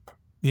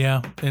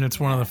 Yeah, and it's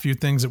one of the few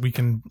things that we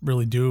can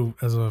really do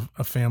as a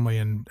family,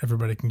 and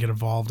everybody can get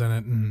involved in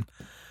it,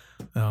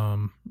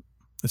 and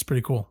it's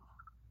pretty cool.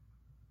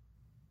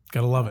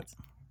 Gotta love it.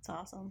 It's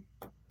awesome.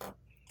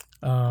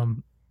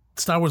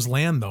 Star Wars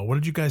Land, though, what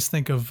did you guys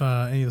think of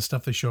any of the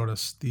stuff they showed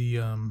us?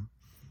 The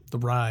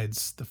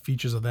rides, the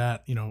features of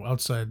that,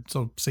 outside.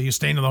 So say you're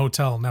staying in the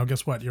hotel. Now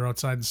guess what? You're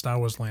outside in Star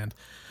Wars Land.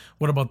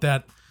 What about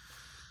that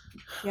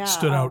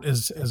stood out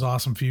as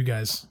awesome for you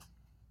guys?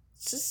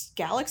 It's just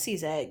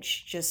Galaxy's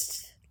Edge.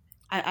 Just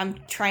I'm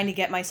trying to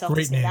get myself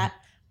Great to say name. that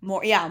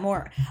more. Yeah,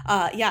 more.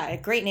 Yeah,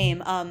 great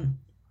name.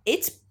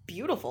 It's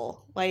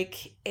beautiful.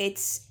 Like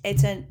it's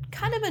a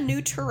kind of a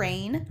new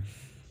terrain.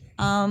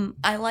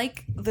 I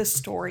like the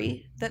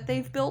story that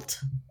they've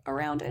built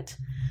around it.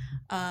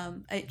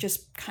 It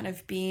just kind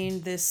of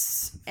being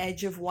this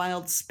edge of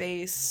wild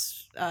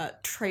space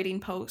trading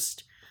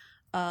post.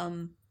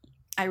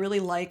 I really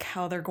like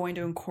how they're going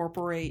to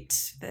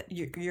incorporate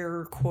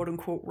your quote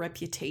unquote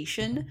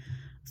reputation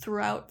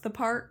throughout the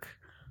park.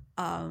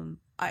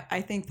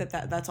 I think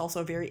that's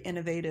also a very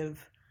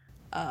innovative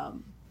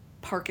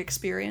park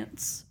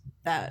experience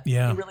that you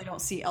really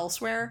don't see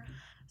elsewhere.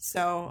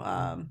 So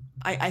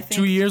I think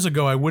 2 years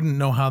ago I wouldn't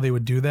know how they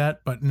would do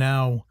that, but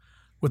now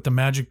with the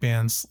magic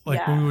bands,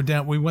 like when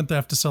we went there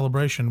after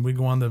Celebration, we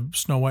go on the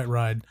Snow White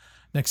ride.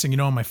 Next thing you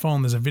know, on my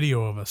phone, there's a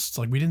video of us. It's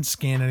like we didn't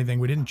scan anything,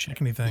 we didn't check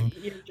anything.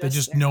 They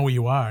just know where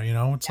you are.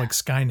 It's like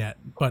Skynet,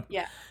 but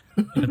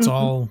it's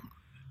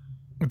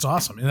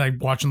awesome. And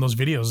like watching those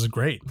videos is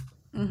great.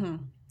 Mm-hmm.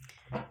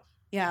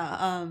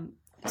 Yeah.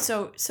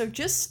 So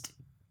just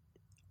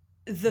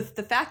the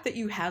fact that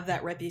you have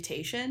that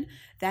reputation,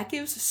 that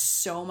gives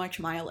so much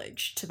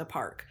mileage to the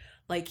park.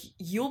 Like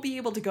you'll be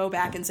able to go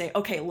back and say,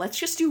 okay, let's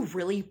just do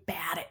really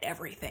bad at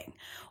everything,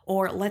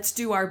 or let's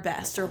do our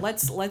best, or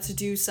let's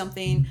do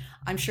something.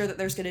 I'm sure that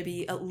there's going to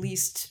be at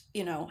least,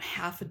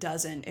 half a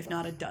dozen, if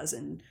not a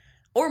dozen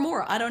or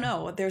more. I don't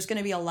know. There's going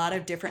to be a lot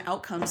of different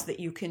outcomes that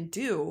you can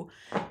do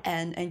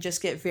and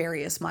just get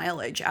various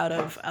mileage out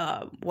of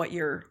what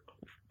your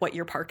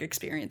park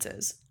experience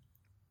is.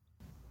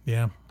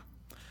 Yeah.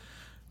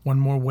 One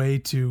more way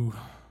to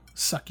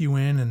suck you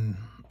in and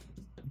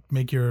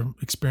make your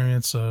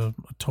experience a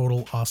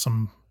total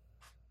awesome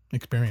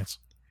experience.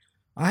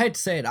 I hate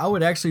to say it, I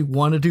would actually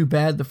want to do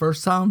bad the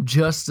first time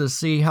just to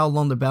see how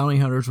long the bounty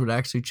hunters would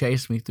actually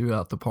chase me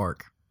throughout the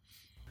park.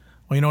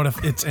 Well, you know what?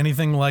 If it's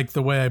anything like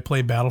the way I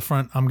play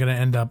Battlefront, I'm going to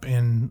end up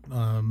in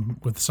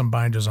with some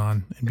binders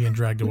on and being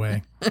dragged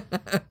away.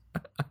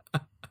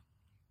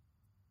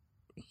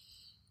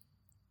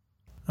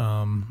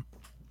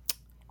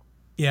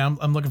 Yeah,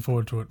 I'm looking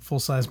forward to it.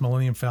 Full-size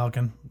Millennium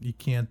Falcon. You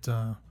can't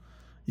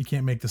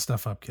make this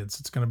stuff up, kids.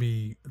 It's gonna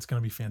be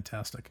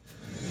fantastic.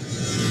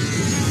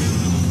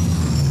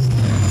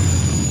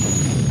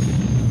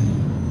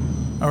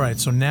 All right,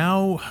 so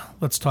now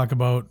let's talk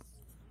about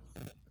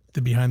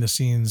the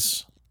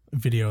behind-the-scenes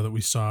video that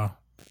we saw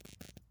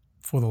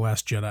for The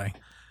Last Jedi.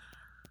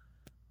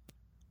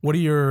 What are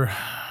your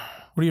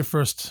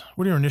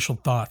initial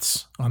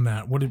thoughts on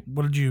that? What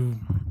did you?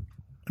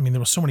 I mean, there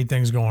were so many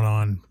things going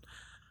on.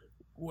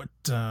 What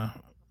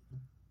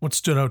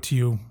stood out to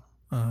you,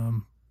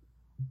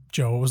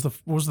 Joe? What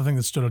was the thing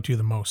that stood out to you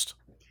the most?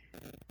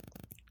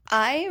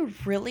 I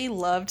really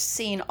loved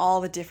seeing all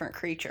the different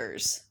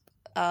creatures.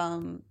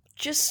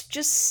 Just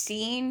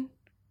seeing.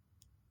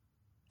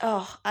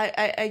 Oh,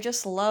 I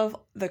just love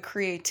the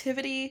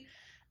creativity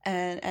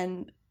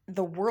and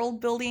the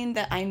world building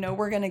that I know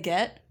we're gonna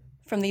get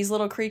from these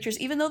little creatures,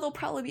 even though they'll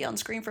probably be on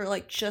screen for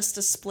like just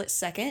a split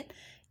second.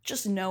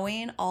 Just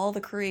knowing all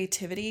the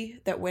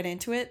creativity that went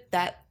into it,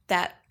 that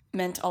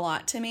meant a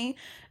lot to me.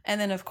 And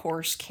then, of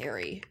course,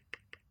 Carrie.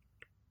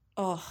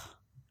 Oh.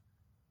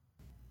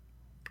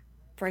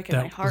 Breaking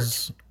my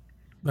heart.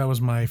 That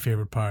was my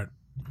favorite part,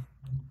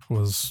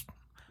 was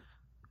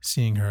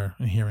seeing her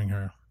and hearing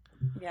her.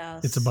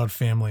 Yes. It's about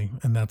family,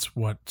 and that's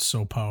what's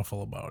so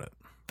powerful about it.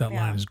 That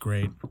line is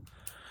great.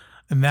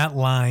 And that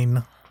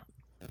line,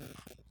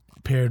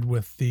 paired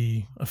with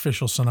the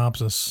official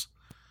synopsis,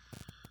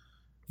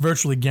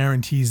 virtually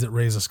guarantees that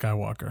Rey's a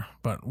Skywalker,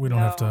 but we don't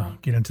have to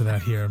get into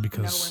that here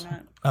because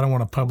I don't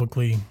want to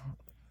publicly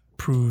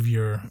prove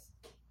your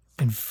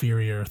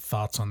inferior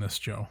thoughts on this,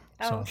 Joe.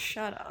 Oh,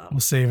 shut up. We'll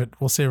save it.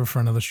 We'll save it for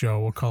another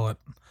show. We'll call it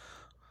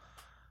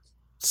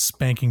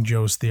Spanking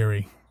Joe's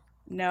Theory.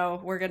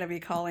 No, we're going to be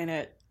calling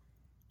it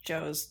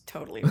Joe's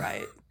totally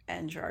right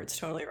and Gerard's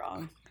totally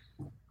wrong.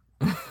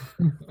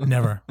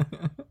 Never.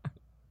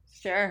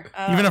 Sure.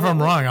 Even if I'm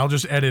wrong, I'll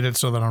just edit it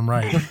so that I'm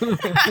right.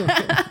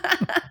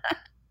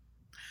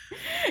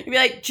 You'd be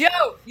like,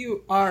 Joe,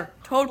 you are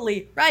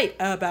totally right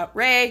about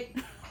Rey.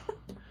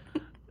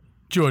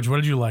 George, what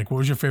did you like? What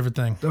was your favorite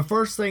thing? The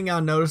first thing I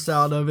noticed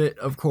out of it,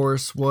 of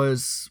course,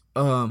 was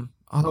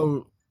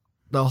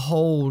the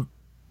whole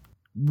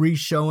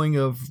re-showing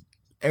of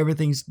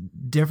everything's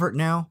different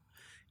now.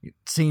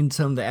 Seeing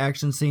some of the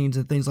action scenes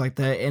and things like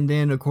that, and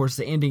then of course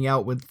the ending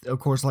out with, of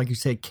course, like you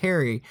said,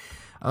 Carrie.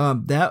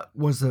 That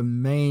was the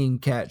main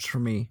catch for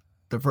me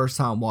the first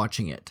time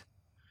watching it.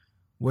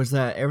 Was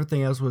that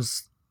everything else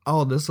was,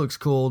 oh, this looks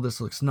cool, this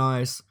looks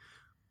nice.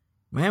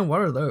 Man, what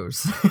are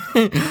those?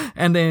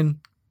 And then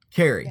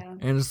Carrie,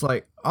 and it's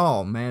like,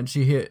 oh man,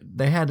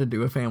 they had to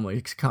do a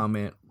family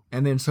comment,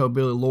 and then so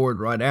Billy Lord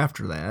right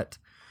after that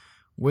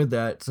with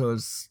that, so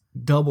it's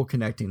double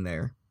connecting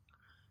there.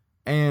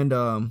 And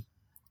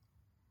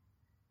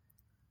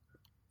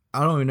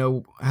I don't even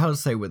know how to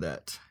say with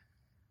that.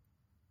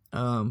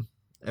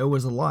 It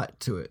was a lot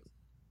to it.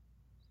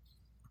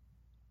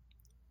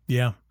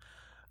 Yeah.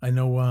 I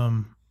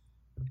know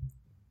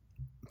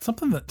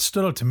something that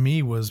stood out to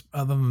me was,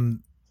 other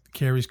than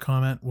Carrie's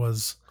comment,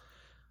 was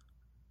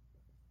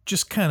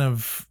just kind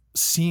of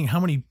seeing how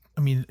many,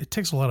 I mean, it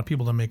takes a lot of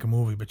people to make a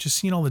movie, but just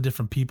seeing all the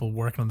different people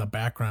working on the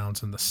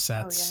backgrounds and the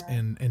sets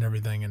and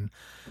everything, and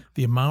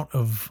the amount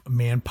of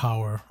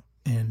manpower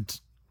and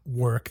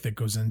work that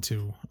goes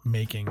into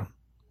making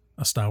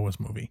a Star Wars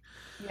movie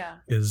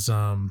is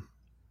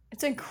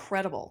it's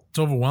incredible. It's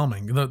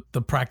overwhelming.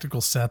 The practical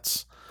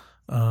sets,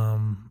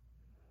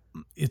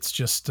 it's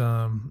just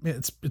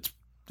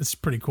it's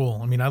pretty cool.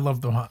 I mean, I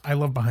love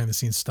behind the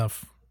scenes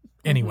stuff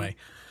anyway.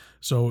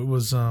 So it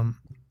was I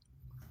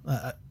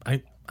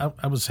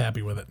was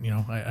happy with it, you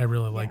know. I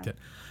really liked it.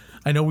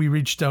 I know we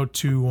reached out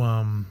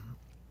to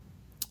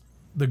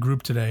the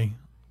group today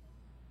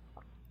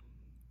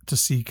to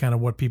see kind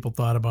of what people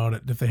thought about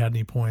it, if they had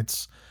any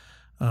points.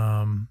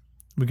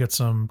 We got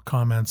some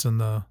comments in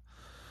the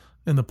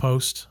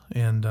post,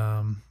 and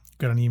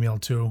got an email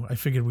too. I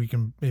figured we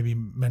can maybe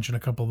mention a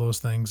couple of those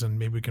things, and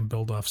maybe we can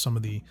build off some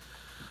of the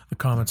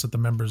comments that the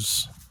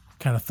members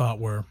kind of thought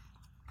were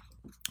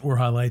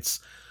highlights.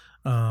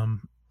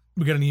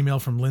 We got an email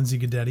from Lindsay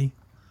Gadetti,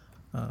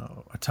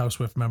 a Tau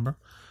Swift member,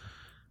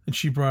 and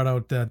she brought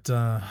out that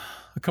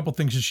a couple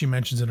things that she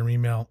mentions in her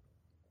email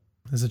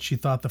is that she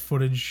thought the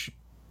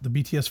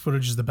BTS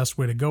footage is the best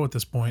way to go at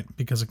this point,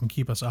 because it can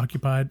keep us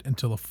occupied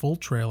until a full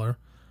trailer,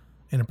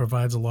 and it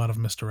provides a lot of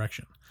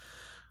misdirection.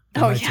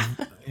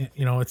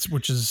 You know,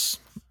 it's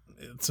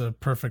a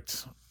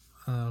perfect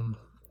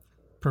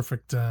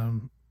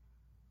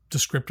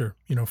descriptor,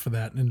 you know, for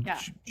that. And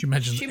she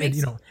mentions,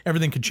 you know,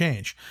 everything could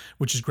change,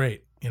 which is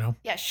great, you know?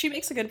 Yeah, she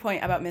makes a good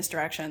point about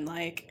misdirection.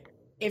 Like,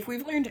 if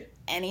we've learned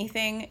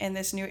anything in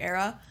this new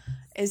era,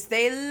 is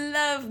they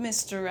love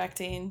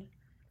misdirecting.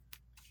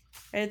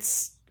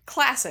 It's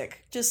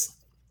classic. Just,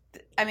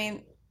 I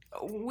mean,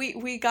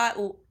 we got,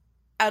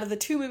 out of the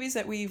 2 movies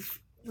that we've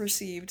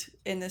received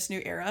in this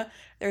new era,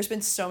 there's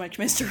been so much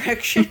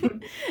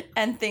misdirection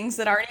and things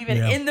that aren't even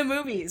in the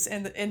movies,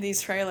 in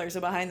these trailers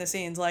and behind the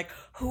scenes. Like,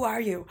 who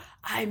are you?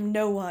 I'm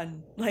no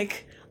one.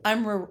 Like,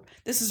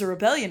 this is a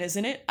rebellion,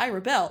 isn't it? I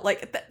rebel.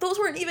 Like, those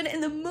weren't even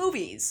in the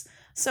movies.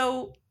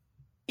 So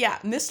yeah,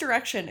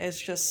 misdirection is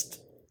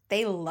just,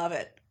 they love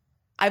it.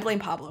 I blame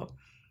Pablo.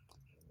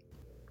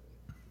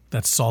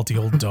 That salty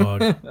old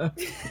dog.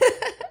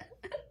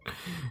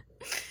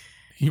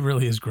 He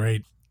really is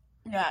great.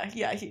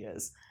 Yeah, he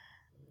is.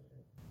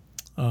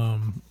 A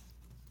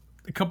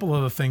couple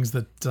other things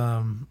that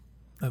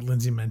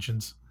Lindsay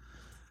mentions.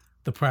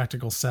 The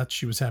practical sets,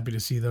 she was happy to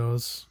see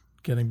those.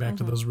 Getting back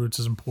to those roots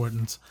is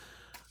important.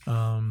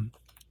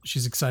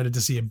 She's excited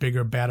to see a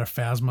bigger, badder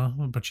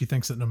Phasma, but she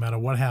thinks that no matter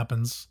what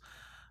happens,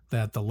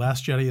 that The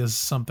Last Jedi is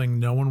something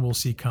no one will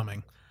see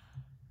coming.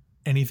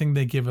 Anything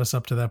they give us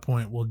up to that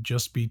point will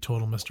just be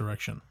total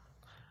misdirection.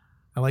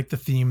 I like the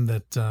theme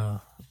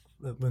that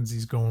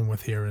Lindsay's going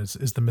with here is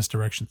the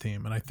misdirection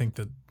theme, and I think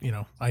that, you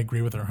know, I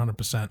agree with her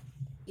 100%.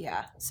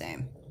 Yeah,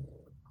 same.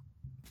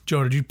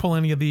 Joe, did you pull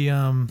any of the you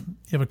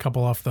have a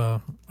couple out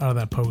of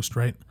that post,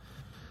 right?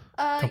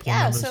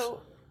 Yeah,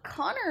 so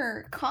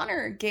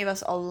Connor gave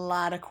us a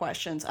lot of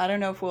questions. I don't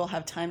know if we'll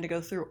have time to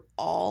go through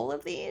all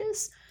of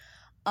these.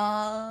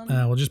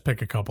 We'll just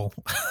pick a couple.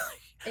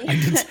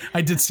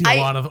 I did see a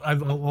lot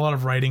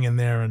of writing in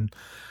there, and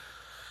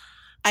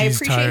I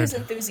appreciate his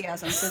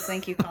enthusiasm, so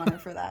thank you, Connor,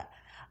 for that.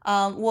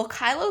 Will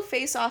Kylo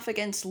face off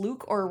against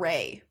Luke or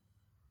Rey?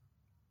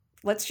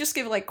 Let's just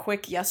give like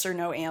quick yes or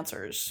no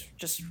answers.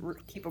 Just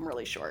keep them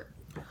really short.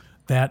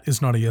 That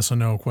is not a yes or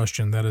no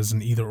question. That is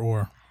an either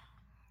or.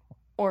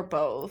 Or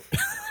both.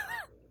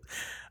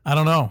 I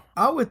don't know.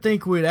 I would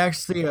think we'd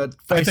actually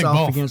face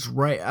off against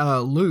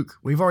Luke.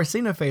 We've already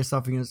seen a face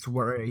off against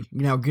Rey.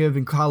 You know,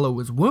 given Kylo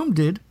was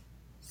wounded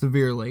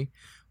severely,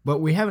 but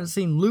we haven't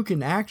seen Luke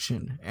in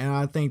action, and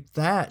I think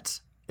that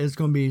is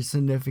going to be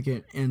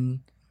significant.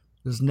 In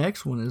this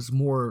next one is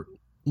more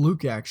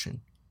Luke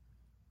action.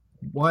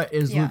 What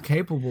is Luke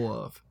capable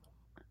of?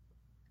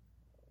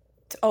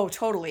 Oh,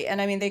 totally.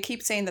 And I mean, they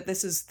keep saying that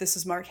this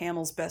is Mark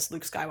Hamill's best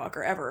Luke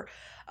Skywalker ever.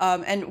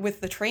 And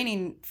with the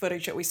training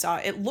footage that we saw,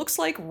 it looks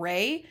like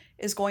Rey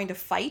is going to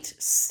fight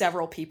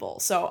several people.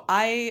 So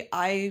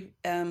I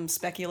am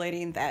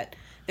speculating that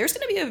There's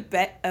going to be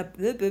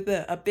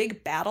a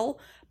big battle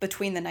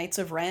between the Knights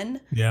of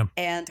Ren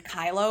and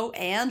Kylo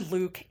and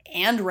Luke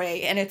and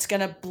Rey, and it's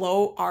going to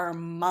blow our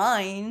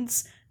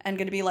minds and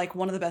going to be like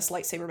one of the best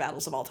lightsaber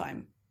battles of all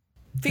time.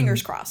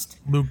 Fingers crossed.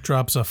 Luke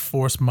drops a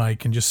Force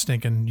mic and just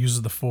stinking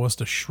uses the Force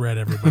to shred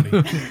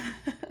everybody.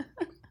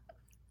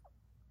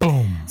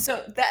 Boom.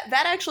 So that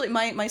actually,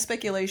 my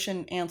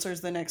speculation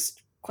answers the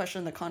next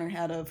question that Connor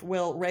had of,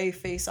 will Rey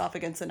face off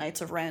against the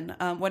Knights of Ren?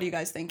 What do you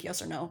guys think? Yes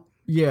or no?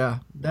 Yeah,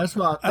 that's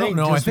what I think. I don't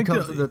know. I think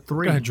the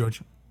three. Go ahead,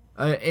 George.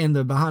 In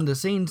the behind the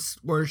scenes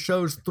where it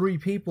shows three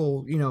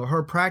people,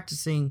 her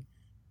practicing,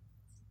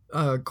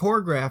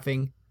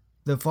 choreographing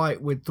the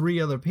fight with three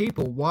other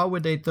people. Why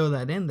would they throw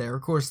that in there?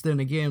 Of course,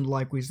 then again,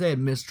 like we said,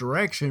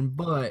 misdirection,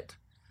 but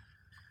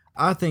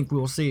I think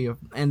we'll see.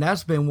 And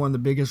that's been one of the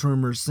biggest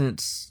rumors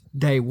since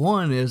day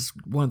one, is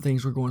one of the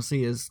things we're going to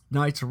see is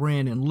Knights of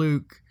Ren and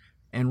Luke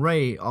and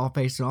Rey all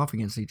facing off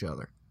against each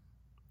other.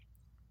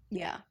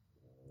 Yeah.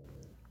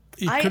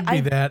 It could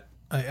be that.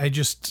 I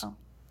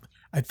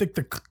think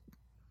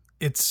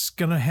it's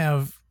going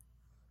to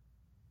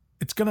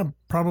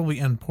probably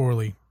end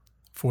poorly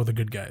for the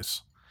good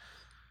guys.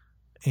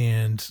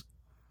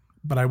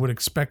 But I would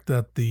expect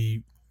that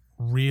the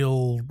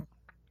real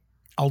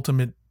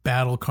ultimate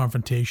battle,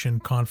 confrontation,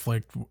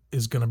 conflict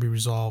is going to be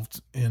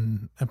resolved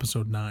in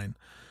episode 9.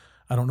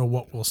 I don't know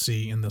what we'll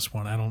see in this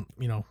one. I don't,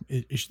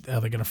 are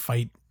they going to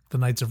fight the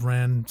Knights of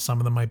Ren? Some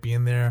of them might be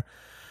in there.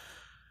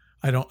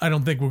 I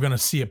don't think we're going to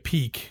see a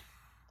peak.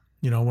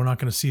 We're not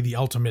going to see the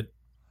ultimate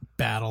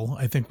battle.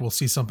 I think we'll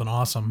see something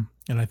awesome.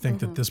 And I think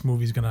that this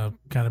movie's going to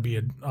kind of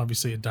be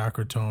obviously a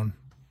darker tone.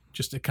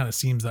 Just, it kind of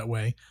seems that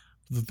way.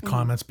 The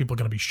comments, people are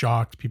going to be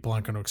shocked. People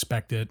aren't going to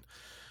expect it.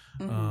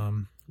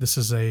 This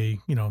is the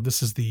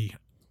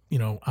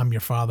I'm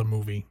Your Father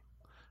movie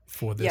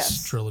for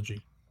this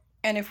trilogy.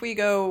 And if we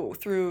go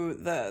through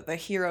the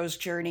hero's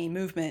journey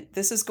movement,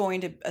 this is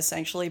going to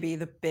essentially be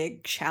the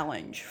big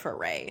challenge for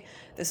Rey.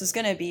 This is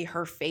going to be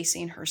her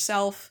facing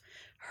herself,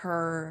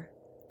 her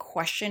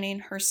questioning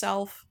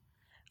herself,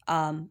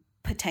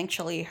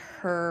 potentially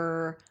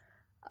her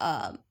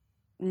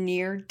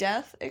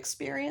near-death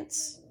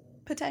experience,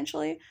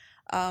 potentially.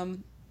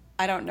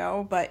 I don't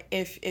know, but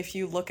if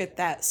you look at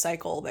that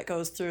cycle that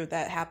goes through,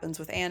 that happens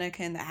with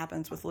Anakin, that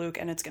happens with Luke,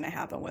 and it's going to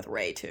happen with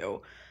Rey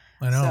too.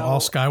 I know, all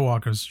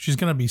Skywalkers. She's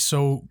going to be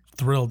so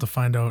thrilled to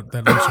find out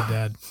that Luke's her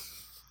dad.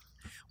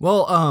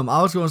 Well,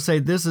 I was going to say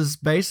this is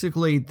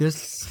basically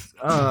this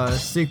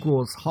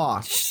sequel's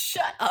Hoth.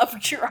 Shut up,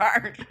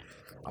 Gerard.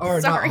 Or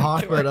sorry,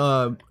 not Hoth,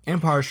 but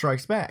Empire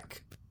Strikes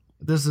Back.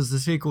 This is the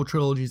sequel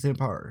trilogy's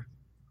Empire.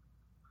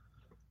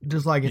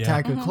 Just like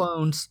Attack of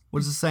Clones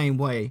was the same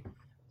way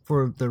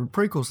for the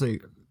prequel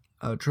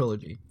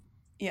trilogy.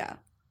 Yeah.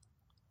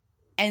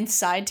 And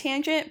side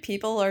tangent,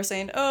 people are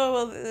saying, oh,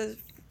 well, the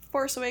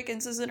Force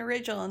Awakens isn't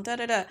original and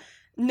da-da-da.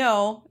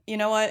 No, you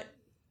know what?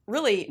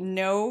 Really,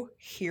 no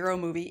hero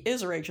movie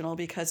is original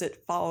because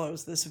it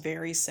follows this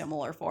very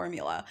similar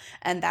formula.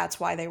 And that's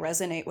why they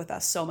resonate with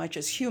us so much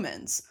as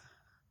humans.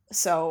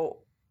 So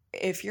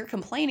if you're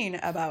complaining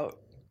about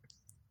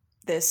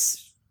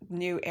this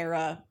new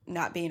era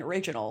not being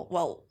original,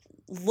 well,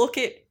 look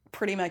at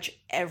pretty much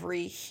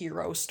every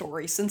hero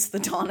story since the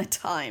dawn of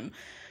time.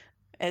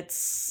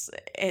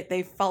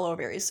 They follow a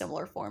very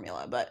similar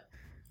formula. But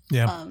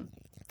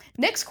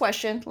next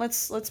question,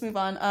 let's move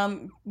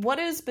on. What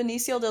is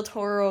Benicio del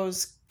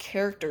Toro's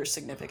character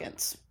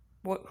significance?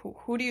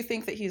 Who do you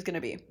think that he's going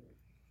to be?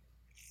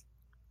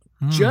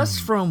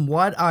 Just from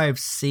what I've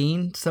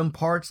seen some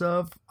parts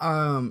of,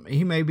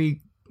 he may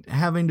be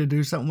having to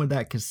do something with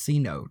that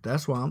casino.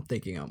 That's what I'm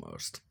thinking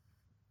almost.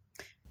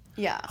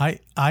 Yeah.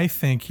 I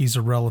think he's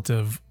a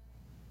relative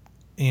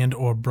and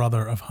or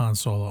brother of Han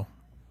Solo.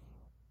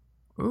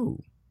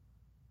 Ooh.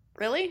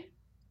 Really?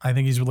 I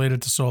think he's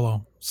related to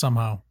Solo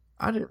somehow.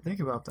 I didn't think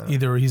about that.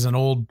 Either he's an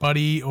old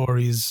buddy or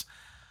he's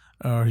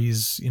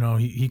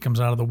he comes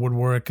out of the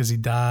woodwork because he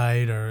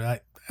died, or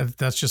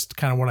that's just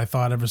kind of what I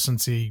thought ever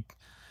since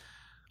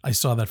I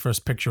saw that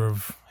first picture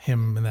of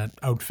him in that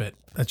outfit.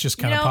 That just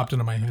kind of popped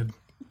into my head.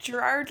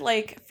 Gerard,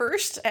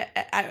 first,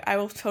 I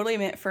will totally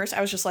admit, first,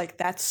 I was just like,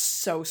 that's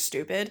so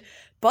stupid.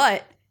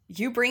 But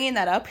you bringing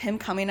that up, him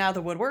coming out of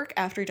the woodwork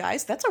after he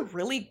dies, that's a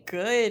really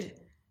good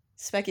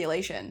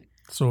speculation.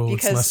 So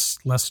it's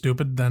less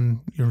stupid than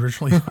you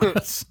originally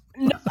thought?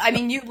 No, I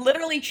mean, you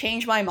literally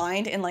changed my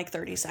mind in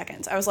 30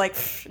 seconds. I was like,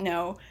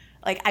 no.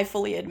 I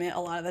fully admit a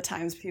lot of the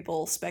times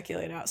people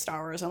speculate about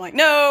Star Wars. I'm like,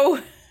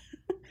 no.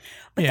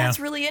 But that's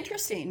really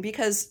interesting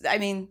because, I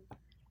mean,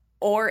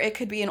 or it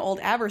could be an old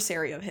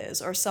adversary of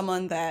his or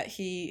someone that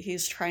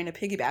he's trying to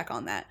piggyback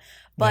on that.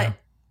 But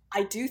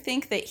I do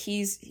think that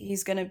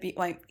he's going to be,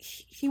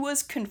 he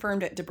was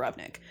confirmed at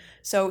Dubrovnik.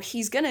 So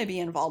he's going to be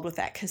involved with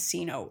that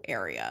casino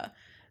area.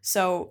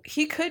 So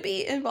he could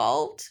be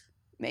involved,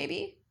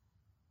 maybe,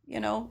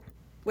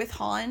 with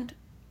Han.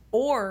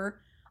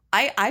 Or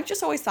I've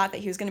just always thought that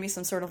he was going to be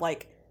some sort of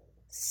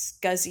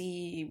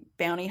scuzzy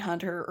bounty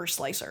hunter or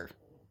slicer.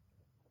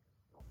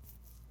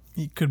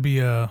 He could be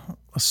a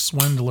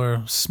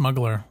swindler,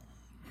 smuggler.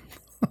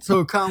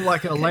 So kind of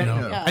like a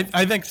Lando. Yeah.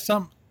 I think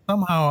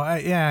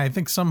I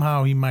think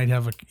somehow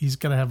he's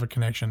got to have a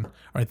connection,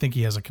 or I think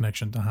he has a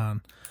connection to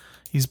Han.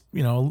 He's,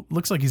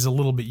 looks like he's a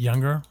little bit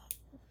younger.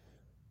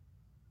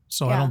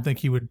 So I don't think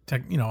he would,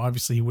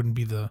 obviously he wouldn't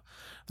be the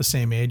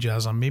same age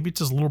as him. Maybe it's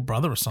his little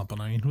brother or something.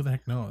 I mean, who the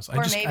heck knows?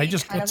 I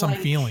just get some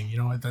feeling,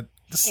 that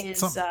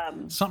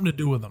something to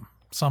do with him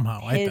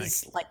somehow. I think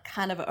his like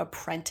kind of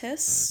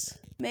apprentice,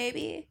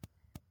 maybe.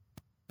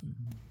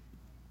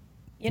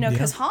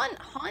 Because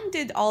Han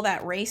did all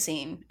that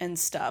racing and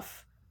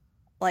stuff.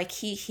 Like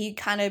he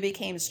kind of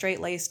became straight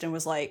laced and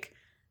was like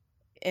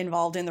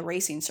involved in the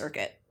racing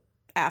circuit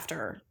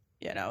after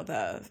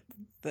the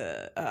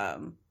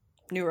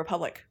New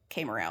Republic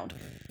came around.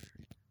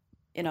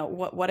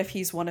 What if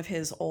he's one of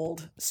his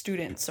old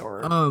students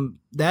or that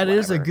whatever.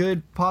 Is a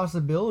good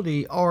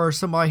possibility, or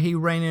somebody he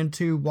ran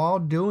into while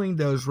doing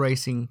those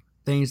racing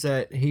things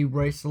that he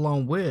raced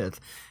along with.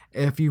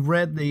 If you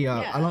read the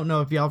I don't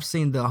know if y'all have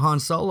seen the Han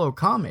Solo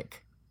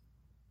comic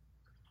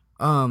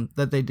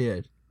that they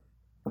did,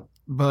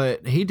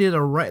 but he did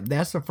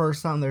that's the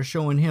first time they're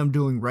showing him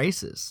doing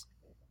races.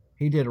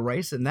 He did a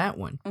race in that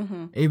one,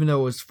 even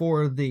though it was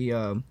for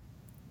the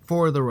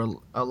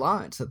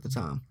Alliance at the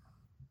time.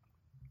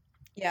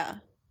 Yeah.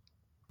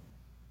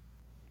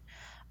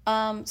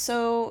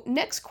 So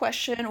next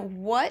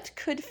question, what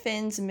could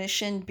Finn's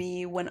mission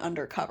be when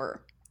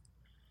undercover?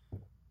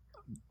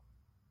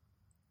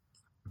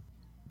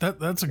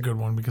 That's a good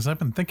one, because I've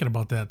been thinking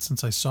about that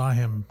since I saw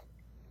him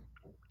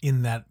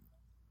in that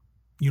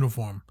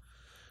uniform.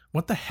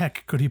 What the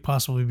heck could he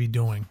possibly be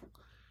doing?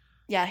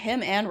 Yeah,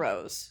 him and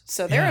Rose.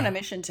 So they're on a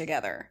mission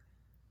together.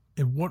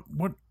 And what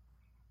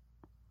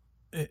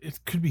it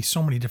could be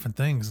so many different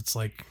things. It's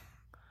like,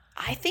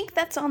 I think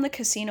that's on the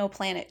casino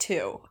planet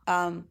too.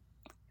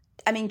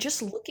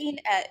 Just looking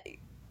at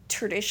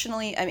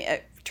traditionally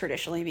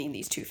being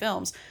these two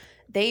films,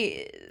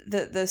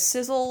 the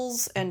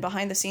sizzles and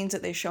behind the scenes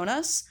that they've shown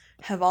us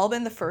have all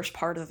been the first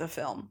part of the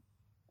film.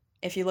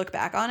 If you look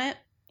back on it,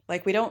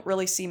 like, we don't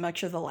really see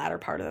much of the latter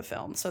part of the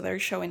film. So they're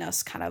showing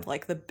us kind of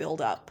like the build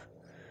up.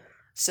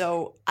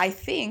 So I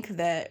think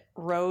that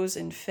Rose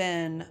and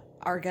Finn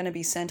are going to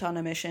be sent on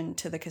a mission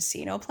to the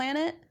casino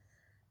planet.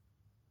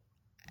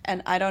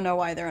 And I don't know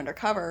why they're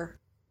undercover,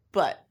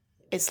 but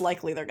it's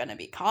likely they're going to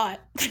be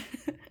caught.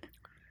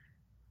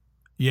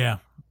 Yeah.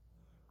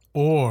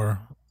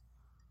 Or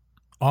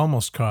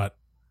almost caught,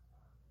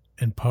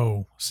 and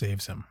Poe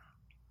saves him.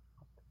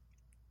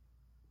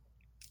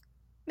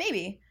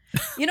 Maybe.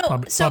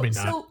 Probably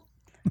not.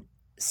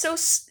 So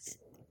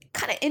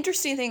kind of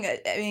interesting thing.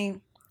 I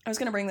mean, I was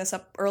going to bring this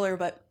up earlier,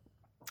 but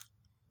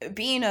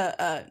being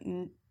a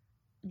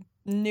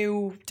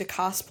new to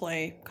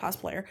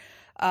cosplayer,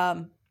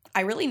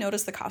 I really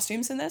noticed the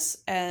costumes in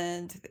this,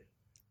 and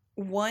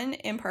one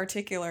in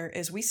particular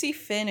is we see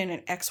Finn in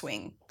an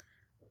X-Wing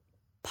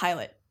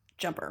pilot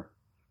jumper.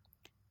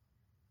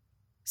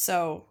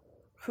 So,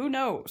 who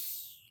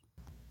knows?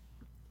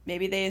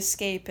 Maybe they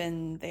escape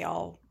and they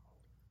all,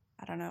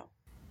 I don't know.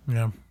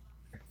 Yeah.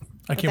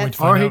 I can't wait to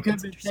find out. Or he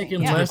could be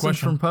taking lessons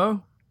from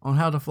Poe on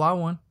how to fly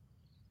one.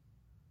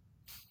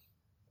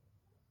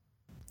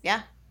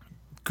 Yeah.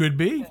 Could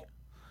be.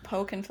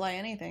 Poe can fly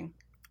anything.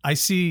 I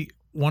see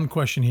one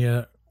question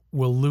here.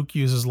 Will Luke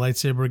use his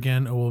lightsaber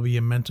again, or will he be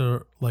a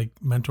mentor like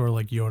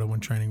Yoda when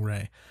training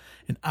Rey?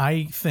 And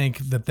I think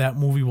that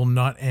movie will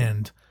not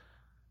end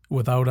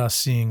without us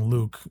seeing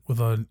Luke with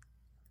a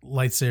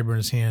lightsaber in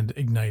his hand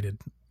ignited.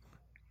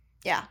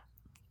 Yeah.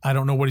 I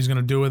don't know what he's going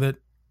to do with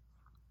it,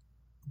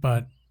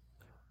 but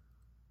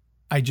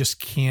I just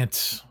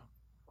can't.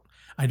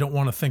 I don't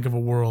want to think of a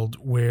world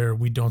where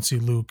we don't see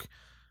Luke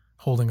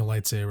holding a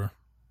lightsaber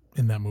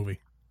in that movie.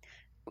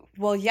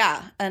 Well,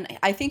 yeah, and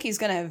I think he's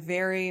going to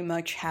very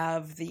much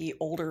have the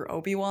older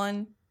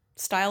Obi-Wan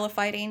style of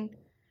fighting,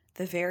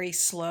 the very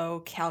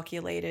slow,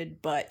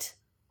 calculated, but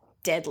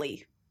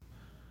deadly.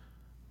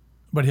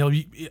 But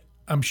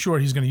I'm sure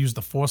he's going to use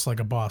the Force like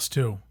a boss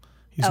too.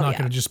 He's not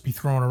going to just be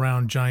throwing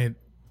around giant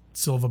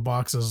silver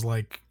boxes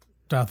like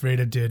Darth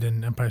Vader did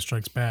in Empire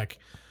Strikes Back.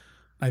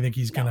 I think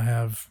he's going to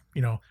have,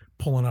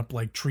 pulling up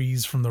like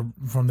trees from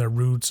their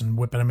roots and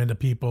whipping them into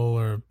people,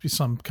 or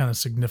some kind of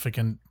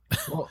significant.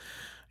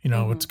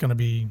 Well, it's going to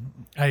be.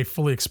 I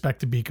fully expect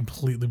to be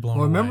completely blown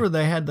away. Remember,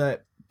 they had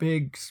that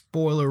big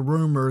spoiler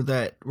rumor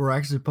that we're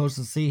actually supposed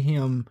to see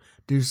him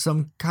do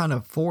some kind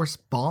of Force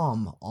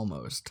bomb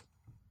almost.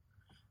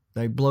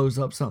 They blows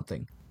up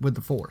something with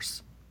the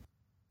Force.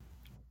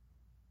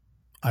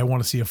 I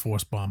want to see a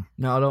Force bomb.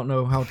 Now, I don't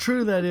know how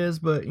true that is,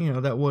 but,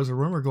 that was a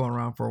rumor going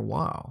around for a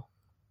while.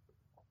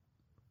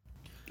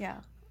 Yeah.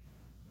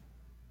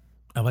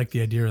 I like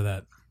the idea of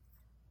that.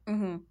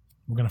 Mm-hmm.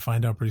 We're going to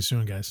find out pretty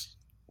soon, guys.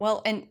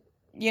 Well, and,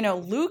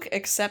 Luke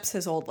accepts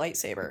his old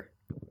lightsaber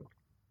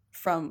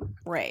from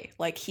Rey.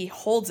 Like, he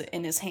holds it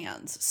in his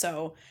hands.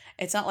 So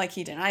it's not like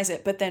he denies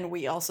it. But then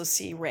we also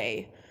see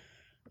Rey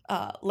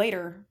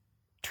later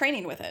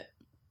training with it.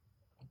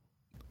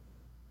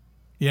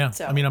 Yeah,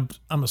 So- I mean,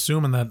 I'm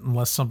assuming that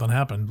unless something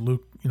happened,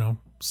 Luke,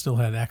 still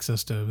had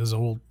access to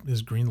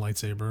his green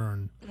lightsaber,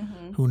 and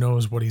who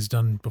knows what he's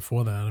done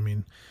before that. I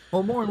mean,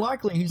 Well, more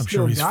likely he's I'm still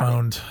sure he's got it.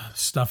 found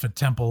stuff at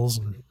temples,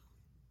 and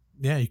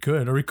yeah, he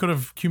could, or he could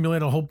have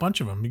accumulated a whole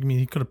bunch of them. I mean,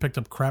 he could have picked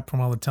up crap from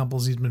all the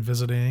temples he's been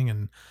visiting,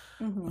 and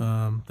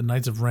the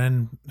Knights of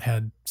Ren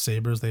had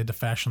sabers; they had to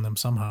fashion them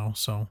somehow.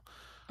 So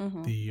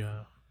the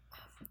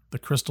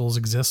crystals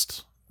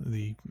exist.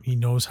 He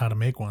knows how to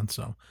make one.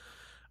 So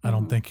I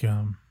don't think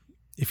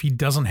if he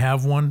doesn't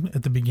have one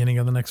at the beginning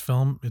of the next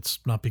film, it's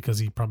not because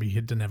he probably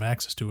didn't have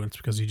access to it. It's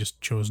because he just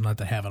chose not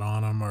to have it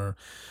on him, or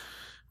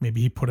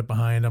maybe he put it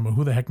behind him, or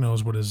who the heck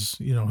knows what his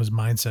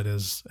mindset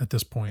is at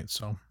this point.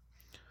 So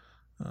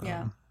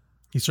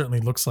he certainly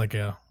looks like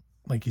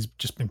he's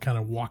just been kind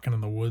of walking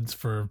in the woods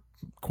for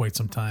quite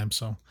some time.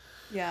 So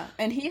Yeah,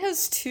 and he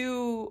has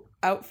 2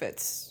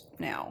 outfits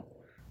now.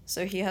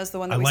 So he has the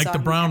one that I we like saw the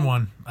him brown in.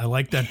 one. I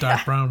like that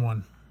dark brown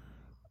one.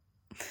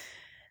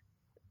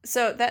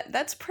 So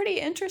that's pretty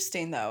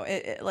interesting, though.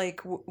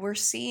 We're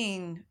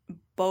seeing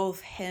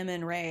both him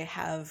and Rey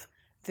have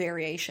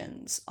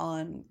variations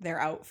on their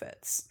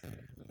outfits,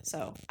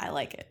 so I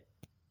like it.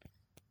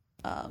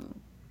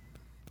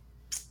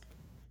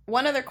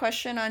 One other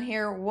question on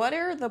here: what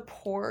are the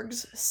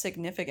Porgs'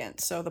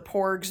 significance? So the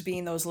Porgs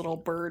being those little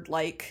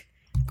bird-like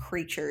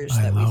creatures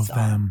I that we love saw.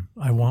 them.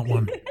 I want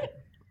one.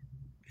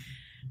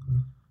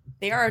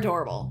 They are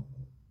adorable.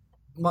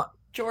 My-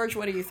 George,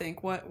 what do you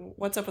think?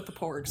 What's up with the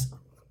Porgs?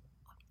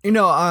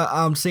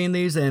 I'm seeing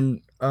these,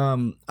 and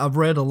I've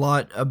read a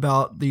lot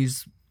about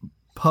these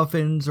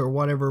puffins or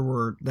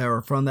whatever that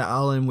were from the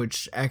island,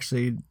 which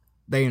actually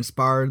they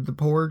inspired the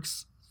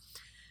Porgs,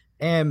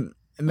 and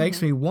it makes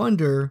me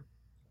wonder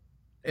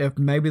if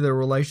maybe they're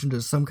relation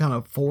to some kind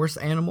of force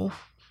animal,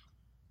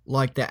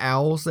 like the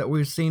owls that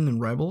we've seen in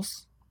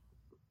Rebels.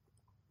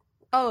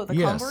 Oh, the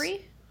Yes.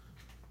 Comburi?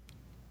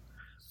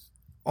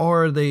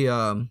 Or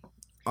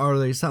are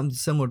they something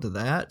similar to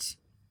that?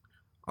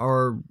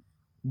 Or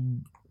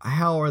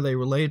how are they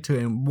related to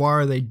it, and why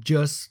are they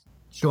just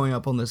showing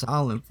up on this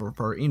island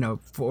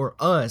for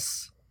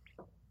us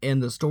in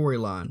the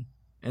storyline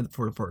and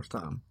for the first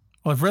time?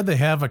 Well, I've read they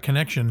have a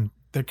connection.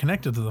 They're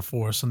connected to the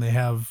Force, and they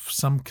have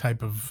some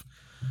type of,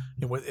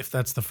 if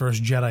that's the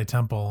first Jedi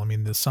temple, I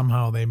mean,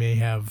 somehow they've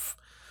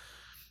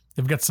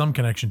got some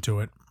connection to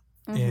it.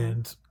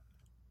 And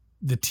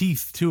the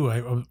teeth too.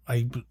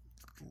 I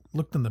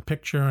looked in the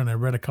picture and I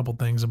read a couple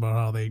things about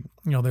how they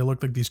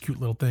look like these cute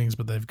little things,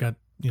 but they've got,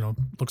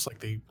 looks like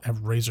they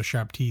have razor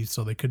sharp teeth,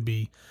 so they could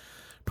be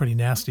pretty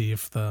nasty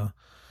if the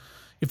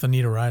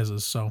need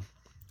arises. So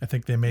I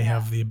think they may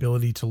have the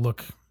ability to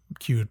look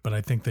cute, but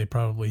I think they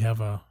probably have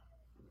a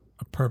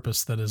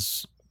purpose that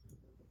is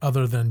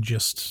other than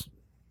just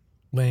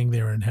laying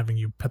there and having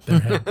you pet their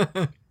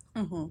head.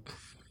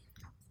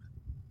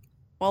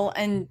 Well,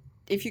 and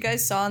if you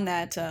guys saw in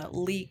that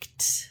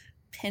leaked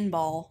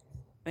pinball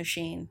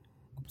machine,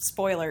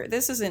 spoiler,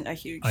 this isn't a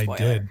huge spoiler. I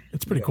did.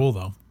 It's pretty cool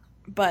though.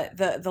 But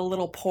the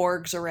little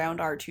porgs around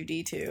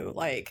R2-D2,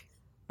 like,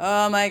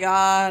 oh my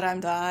god, I'm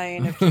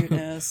dying of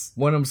cuteness.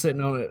 One of them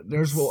sitting on it.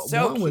 There's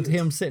So one with cute.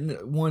 him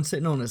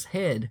sitting on his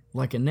head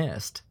like a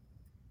nest.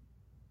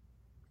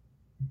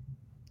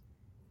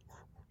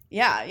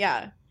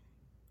 Yeah.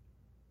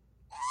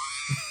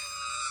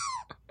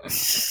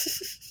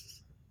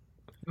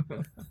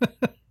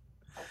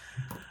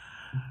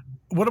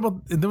 What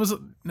about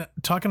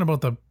talking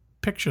about the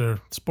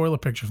spoiler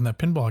picture from that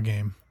pinball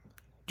game?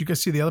 Did you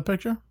guys see the other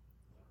picture?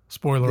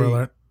 Spoiler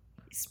alert.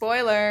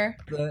 Spoiler.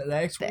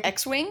 The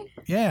X-Wing?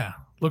 Yeah.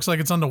 Looks like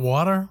it's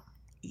underwater.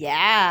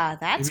 Yeah,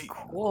 that's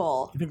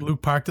cool. You think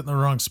Luke parked it in the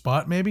wrong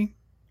spot, maybe?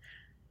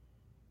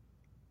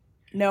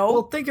 No.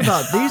 Well, think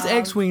about it. These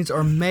X-Wings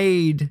are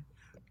made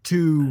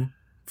to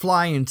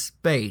fly in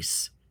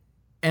space,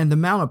 and the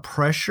amount of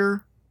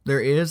pressure there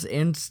is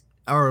in,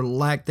 or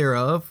lack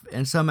thereof,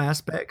 in some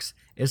aspects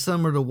is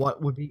similar to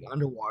what would be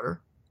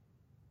underwater.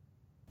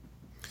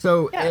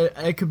 So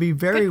it could be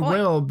very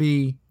well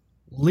be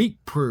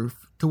leak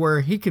proof to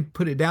where he could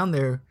put it down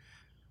there,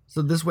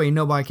 so this way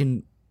nobody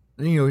can,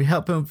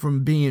 help him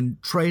from being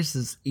traced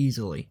as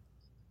easily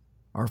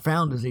or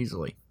found as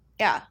easily.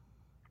 Yeah.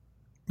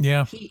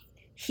 Yeah.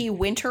 He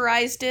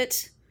winterized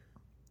it,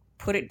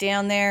 put it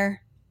down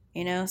there,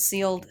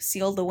 sealed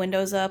the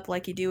windows up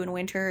like you do in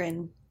winter,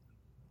 and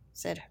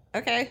said,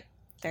 "Okay,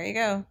 there you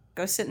go.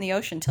 Go sit in the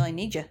ocean till I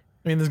need you."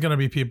 I mean, there's going to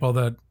be people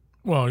that,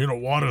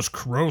 water's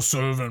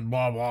corrosive and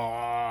blah,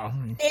 blah.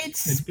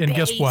 It's and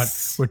guess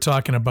what? We're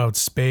talking about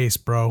space,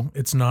 bro.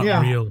 It's not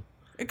real.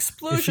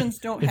 Explosions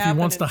don't If happen. he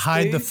wants to in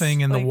hide the space.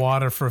 thing in the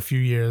water for a few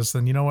years,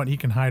 then you know what? He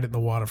can hide it in the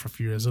water for a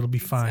few years. It'll be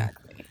fine.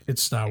 Exactly.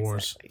 It's Star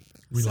Wars.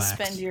 Relax.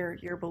 Suspend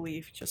your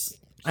belief. Just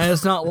And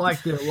it's not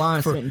like the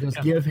Alliance didn't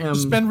just give him...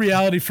 Suspend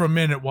reality for a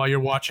minute while you're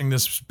watching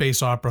this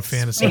space opera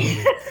fantasy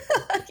movie.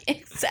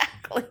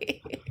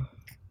 Exactly.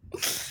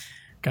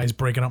 Guy's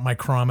breaking up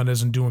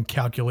micrometers and doing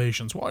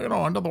calculations. Well,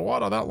 under the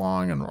water that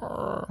long and...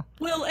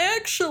 Well,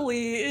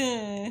 actually,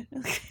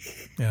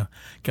 Yeah, Yeah.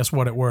 Guess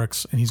what? It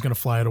works, and he's gonna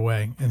fly it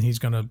away, and he's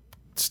gonna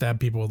stab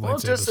people with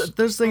lightsabers. Just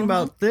this thing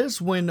about this,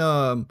 when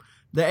the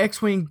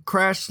X-Wing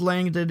crash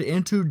landed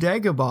into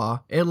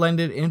Dagobah, it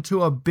landed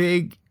into a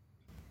big,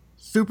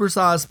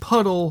 supersized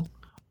puddle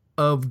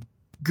of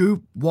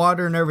goop,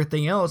 water, and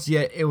everything else,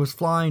 yet it was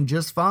flying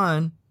just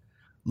fine.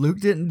 Luke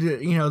didn't,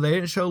 they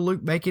didn't show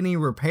Luke make any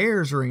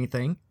repairs or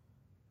anything.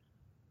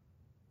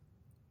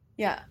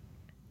 Yeah.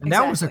 And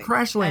that was a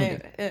crash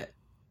landing.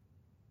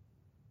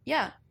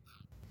 Yeah.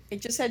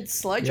 It just had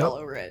sludge all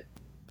over it.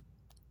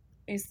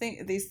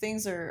 These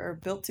things are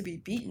built to be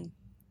beaten.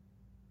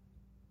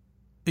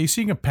 Are you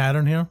seeing a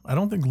pattern here? I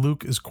don't think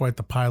Luke is quite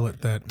the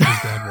pilot that his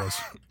dad was.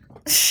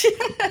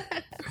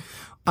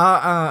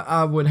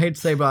 I would hate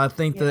to say, but I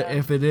think that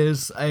if it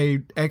is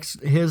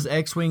his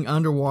X-Wing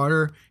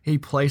underwater, he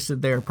placed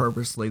it there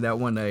purposely. That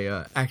wasn't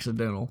a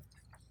accidental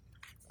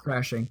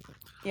crashing.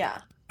 Yeah.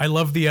 I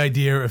love the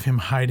idea of him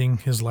hiding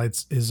his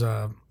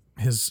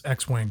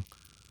X-Wing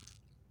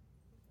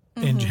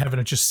and having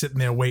it just sitting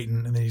there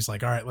waiting, and then he's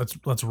like, "All right,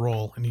 let's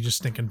roll," and he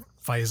just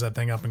fires that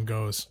thing up and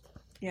goes.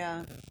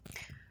 Yeah.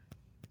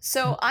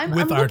 So I'm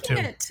looking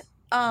at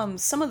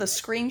some of the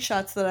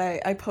screenshots that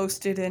I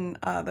posted in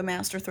the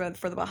master thread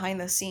for the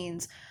behind the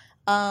scenes.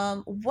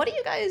 What do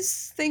you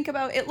guys think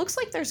about? It looks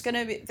like there's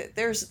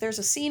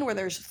a scene where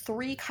there's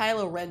 3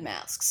 Kylo Ren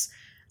masks.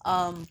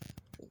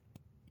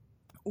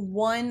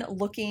 One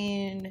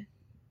looking,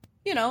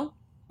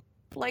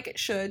 like it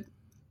should.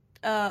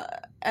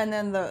 And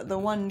then the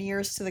one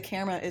nearest to the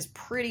camera is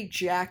pretty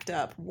jacked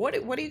up. What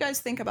do you guys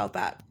think about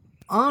that?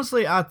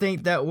 Honestly, I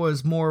think that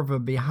was more of a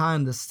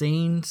behind the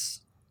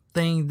scenes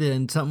thing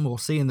than something we'll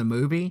see in the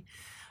movie.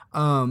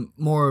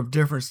 More of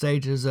different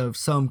stages of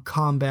some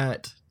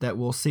combat that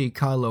we'll see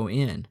Kylo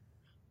in,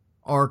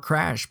 or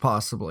crash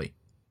possibly,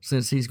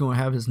 since he's going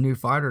to have his new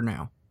fighter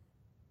now.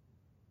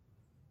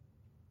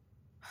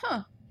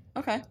 Huh.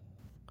 Okay.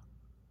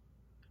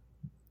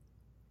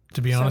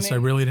 To be honest, I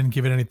really didn't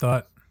give it any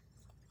thought.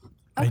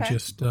 Okay. I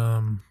just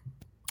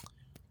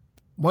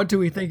what do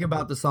we think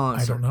about the song?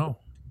 I don't know.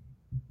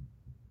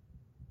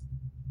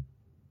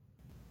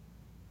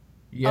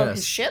 Yes. Oh,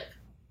 his ship?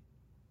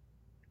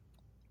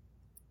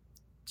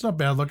 It's not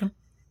bad looking.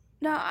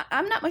 No,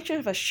 I'm not much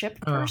of a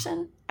ship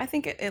person. I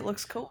think it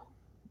looks cool.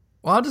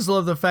 Well, I just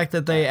love the fact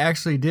that they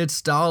actually did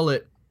style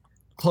it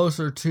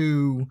closer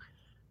to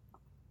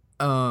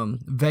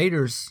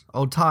Vader's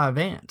old TIE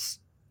Vance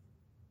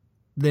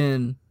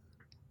than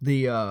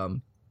the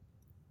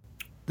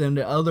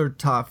other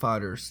TIE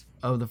fighters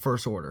of the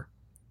First Order.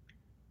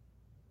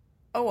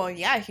 Oh, well,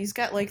 yeah, he's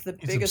got like the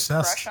biggest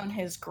crush on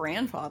his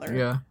grandfather.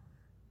 Yeah.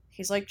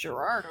 He's like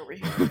Gerard over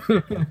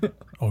here.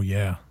 Oh,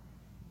 yeah.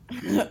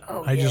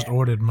 I just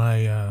ordered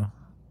my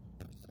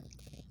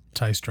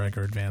TIE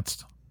Striker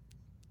Advanced.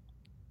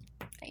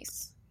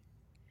 Nice.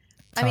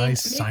 TIE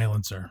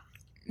Silencer.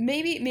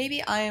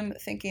 Maybe I am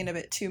thinking a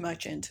bit too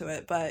much into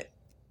it, but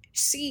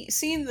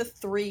seeing the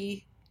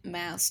 3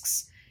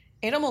 masks,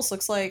 it almost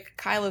looks like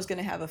Kylo's going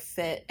to have a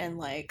fit and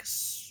like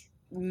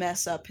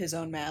mess up his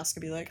own mask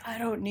and be like, I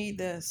don't need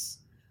this.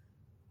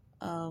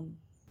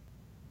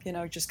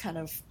 Just kind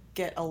of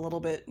get a little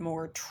bit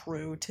more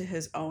true to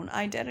his own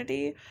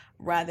identity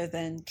rather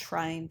than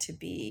trying to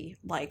be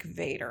like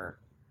Vader,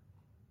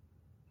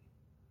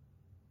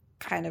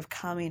 kind of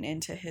coming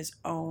into his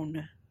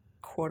own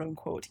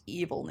quote-unquote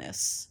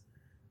evilness.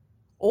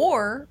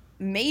 Or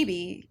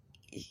maybe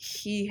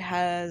he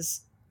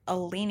has a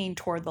leaning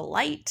toward the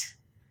light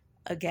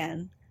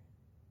again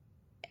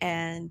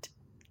and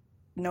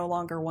no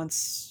longer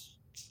wants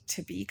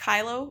to be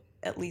Kylo,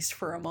 at least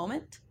for a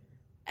moment,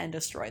 and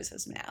destroys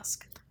his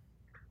mask.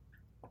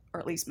 Or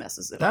at least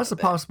messes it up. That's a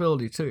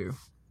possibility too.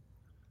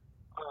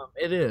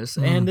 It is.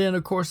 And then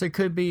of course it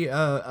could be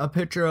a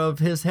picture of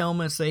his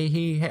helmets that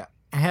he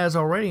has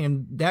already,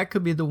 and that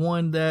could be the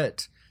one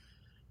that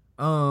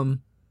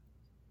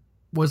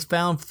was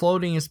found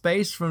floating in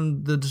space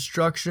from the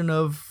destruction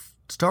of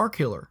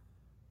Starkiller.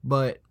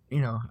 But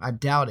I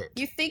doubt it.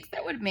 You think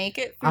that would make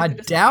it through I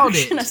the doubt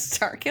destruction it. of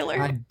Starkiller?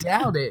 I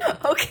doubt it.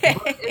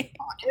 Okay.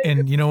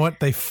 And you know what?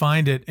 They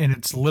find it, and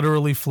it's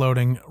literally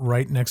floating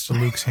right next to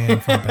Luke's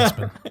hand from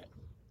Bespin.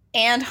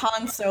 And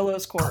Han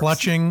Solo's corpse.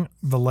 Clutching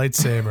the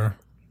lightsaber.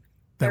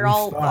 They're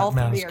all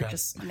 3 are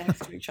just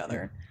next to each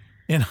other.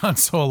 And Han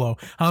Solo.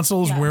 Han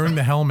Solo's wearing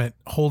the helmet,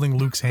 holding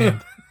Luke's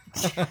hand.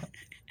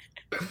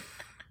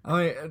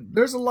 I mean,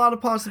 there's a lot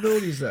of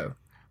possibilities though.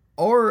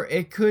 Or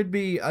it could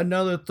be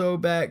another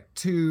throwback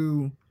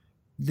to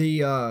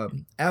the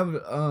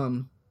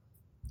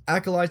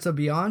Acolytes of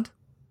Beyond.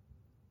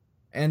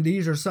 And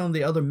these are some of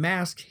the other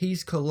masks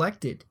he's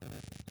collected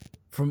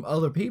from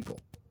other people.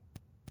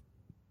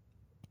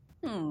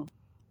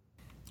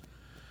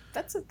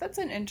 That's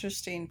an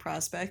interesting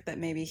prospect that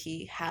maybe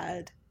he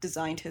had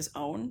designed his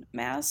own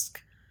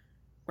mask,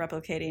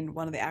 replicating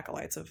one of the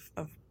Acolytes of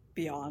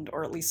Beyond,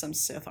 or at least some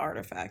Sith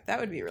artifact. That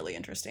would be really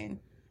interesting.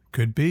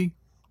 Could be.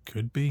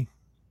 Could be.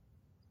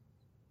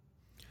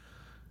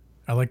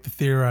 I like the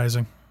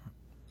theorizing.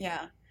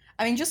 Yeah.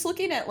 I mean, just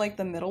looking at like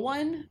the middle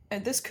one,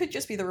 and this could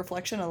just be the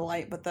reflection of the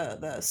light, but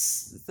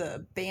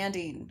the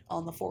banding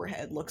on the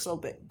forehead looks a little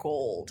bit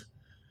gold,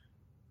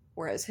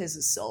 whereas his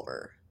is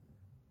silver.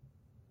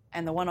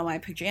 And the one on my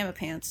pajama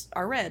pants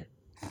are red.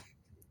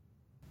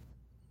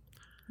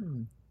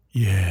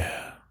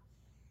 Yeah.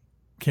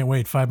 Can't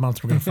wait. 5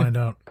 months, we're going to find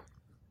out.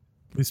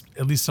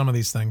 At least some of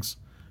these things.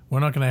 We're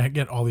not going to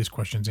get all these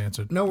questions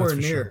answered. Nowhere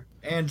near. Sure.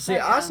 And see,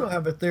 I also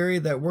have a theory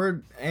that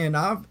and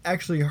I've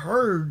actually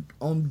heard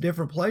on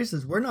different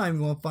places, we're not even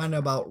going to find out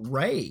about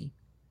Rey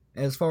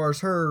as far as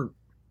her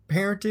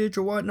parentage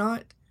or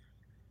whatnot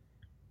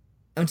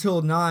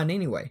until 9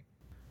 anyway.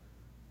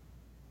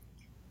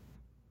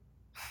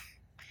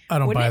 I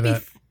don't buy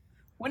that.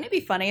 Wouldn't it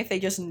be funny if they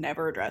just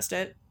never addressed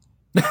it?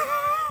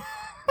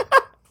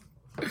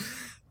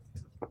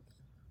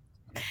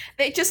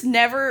 It just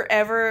never,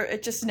 ever,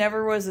 it just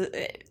never was,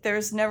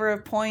 there's never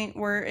a point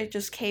where it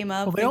just came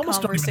up. Well, they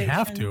almost don't even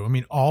have to. I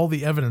mean, all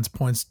the evidence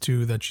points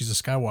to that she's a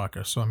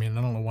Skywalker. So, I mean,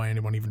 I don't know why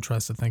anyone even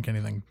tries to think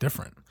anything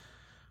different.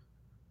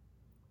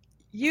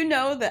 You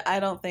know that I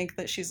don't think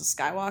that she's a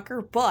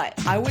Skywalker, but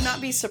I would not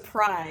be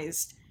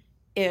surprised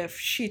if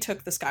she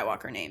took the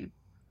Skywalker name.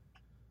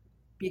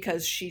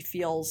 Because she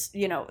feels,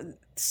 you know,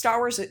 Star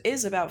Wars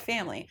is about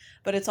family,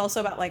 but it's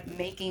also about, like,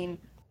 making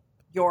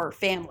your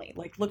family.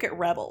 Like, look at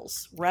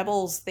Rebels.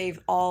 Rebels, they've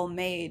all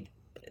made,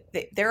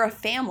 they're a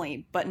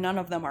family, but none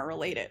of them are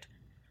related.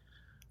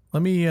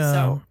 Let me,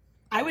 so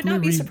I would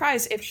not be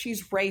surprised if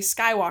she's Rey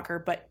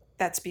Skywalker, but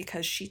that's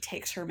because she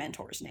takes her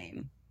mentor's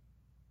name.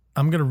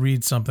 I'm going to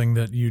read something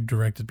that you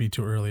directed me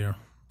to earlier.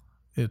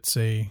 It's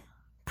a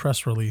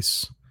press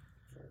release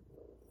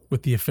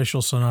with the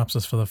official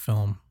synopsis for the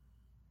film.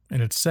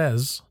 And it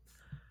says,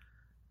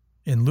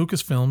 in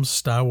Lucasfilm's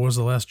Star Wars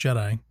The Last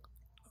Jedi,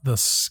 the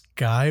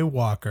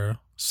Skywalker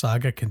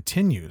saga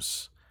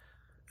continues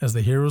as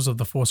the heroes of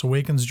The Force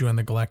Awakens join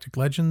the Galactic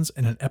Legends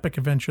in an epic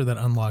adventure that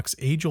unlocks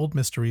age-old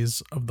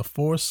mysteries of the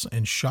Force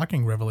and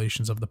shocking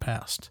revelations of the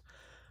past.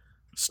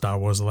 Star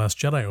Wars The Last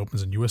Jedi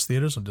opens in U.S.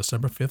 theaters on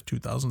December 5th,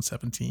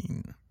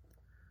 2017.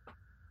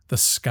 The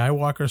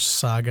Skywalker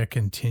saga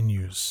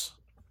continues.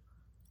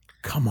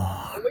 Come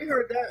on. We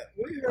heard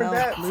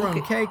that from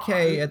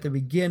KK at the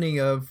beginning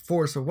of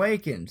Force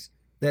Awakens,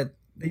 that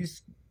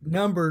these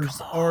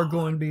numbers are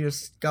going to be a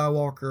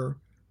Skywalker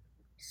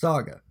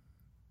saga.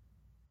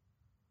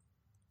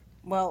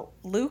 Well,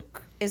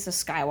 Luke is a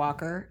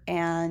Skywalker,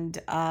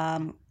 and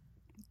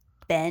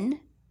Ben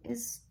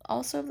is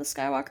also of the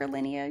Skywalker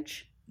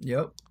lineage.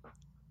 Yep.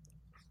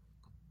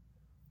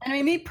 And I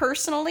mean, me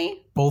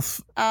personally, both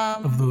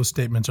of those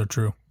statements are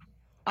true.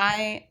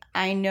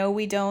 I know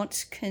we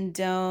don't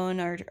condone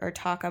or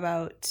talk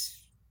about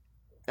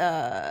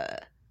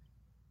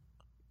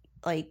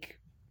like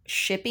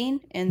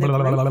shipping in the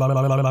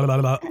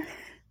group.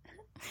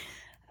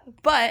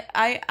 But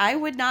I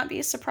would not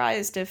be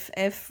surprised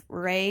if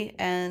Rey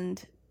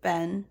and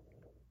Ben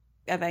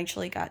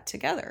eventually got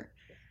together.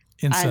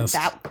 Incest.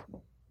 That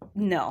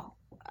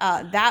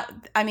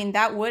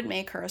would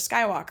make her a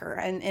Skywalker.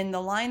 And in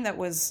the line that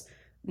was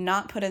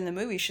not put in the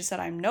movie, she said,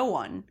 "I'm no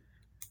one."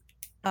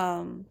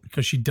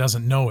 Because she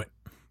doesn't know it.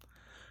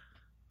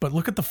 But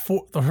look at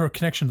her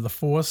connection to the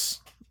Force,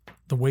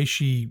 the way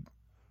she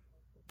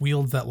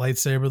wields that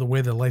lightsaber, the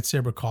way the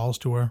lightsaber calls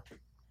to her.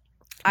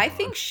 I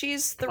think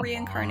she's the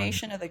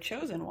reincarnation of the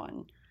Chosen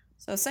One.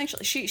 So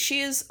essentially, she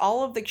is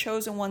all of the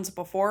Chosen Ones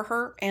before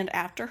her and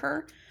after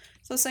her.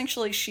 So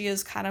essentially, she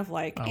is kind of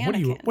like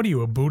Anakin. What are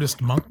you, a Buddhist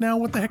monk now?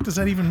 What the heck does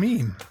that even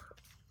mean?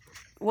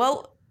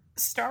 Well,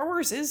 Star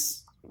Wars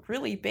is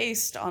really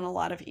based on a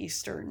lot of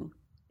Eastern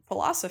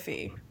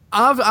philosophy.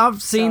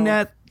 I've seen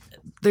that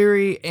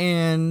theory,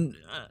 and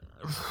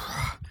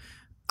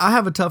I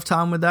have a tough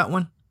time with that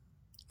one.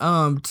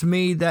 To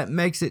me, that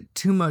makes it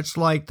too much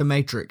like The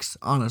Matrix,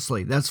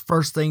 honestly. That's the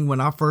first thing when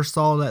I first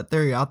saw that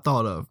theory, I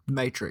thought of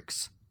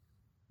Matrix.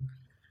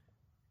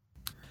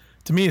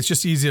 To me, it's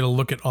just easy to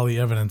look at all the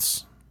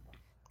evidence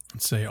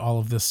and say all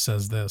of this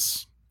says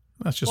this.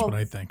 That's just what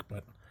I think.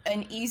 But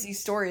an easy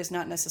story is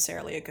not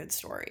necessarily a good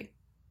story.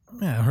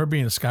 Yeah, her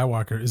being a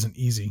Skywalker isn't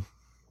easy.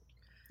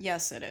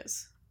 Yes, it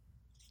is.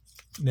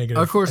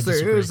 Negative. Of course,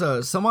 there is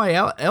somebody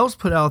else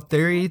put out a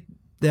theory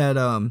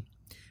that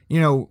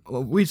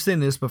we've seen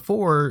this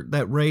before,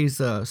 that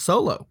Rey's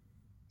Solo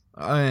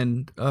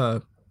and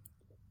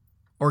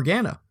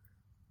Organa.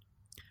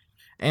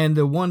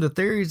 And one of the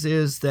theories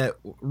is that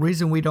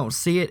reason we don't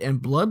see it in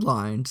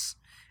Bloodlines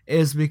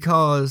is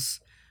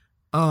because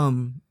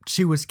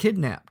she was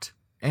kidnapped,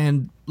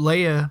 and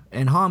Leia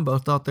and Han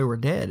both thought they were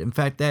dead. In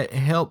fact, that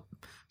helped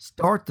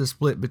start the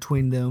split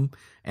between them,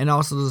 and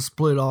also the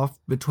split off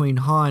between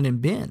Han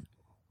and Ben.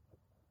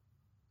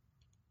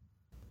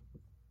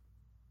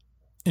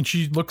 And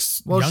she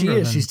looks well. Younger She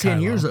is. than She's 10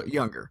 Kylo. years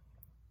younger.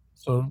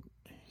 So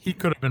he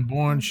could have been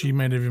born. She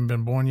might have even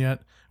been born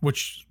yet,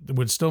 which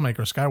would still make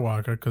her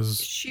Skywalker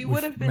because she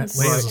would have been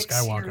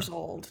 6 years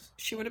old.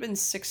 She would have been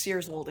 6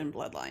 years old in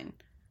Bloodline,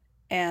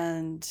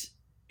 and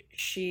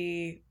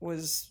she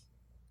was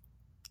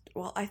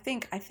Well, I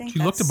think She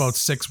looked about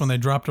 6 when they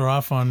dropped her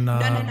off on No.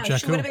 Jakku.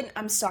 She would have been.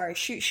 I'm sorry.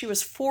 She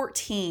was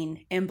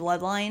 14 in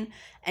Bloodline,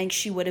 and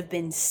she would have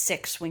been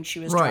 6 when she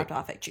was dropped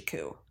off at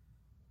Jakku.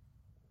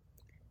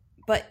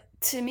 But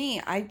to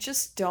me, I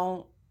just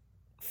don't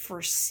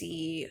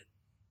foresee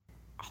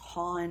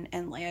Han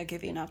and Leia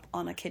giving up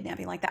on a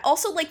kidnapping like that.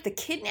 Also, like the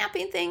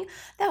kidnapping thing,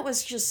 that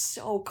was just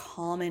so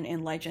common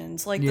in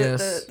Legends. Like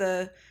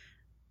the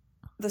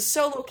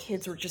Solo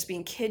kids were just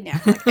being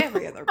kidnapped like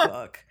every other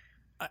book.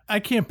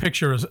 I can't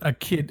picture a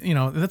kid, you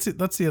know, that's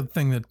the other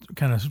thing that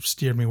kind of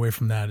steered me away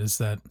from that, is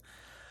that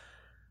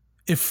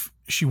if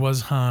she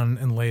was Han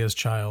and Leia's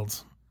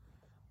child,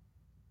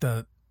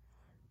 that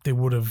they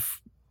would have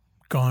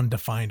gone to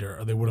find her,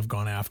 or they would have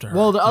gone after her.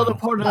 Well, the other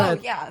part of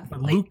that,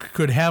 Luke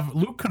could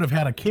have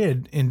had a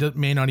kid and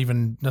may not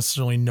even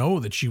necessarily know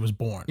that she was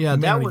born. Yeah,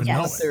 that was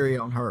my theory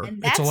on her.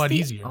 It's a lot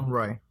easier.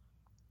 Right.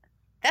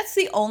 That's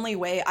the only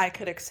way I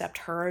could accept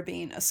her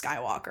being a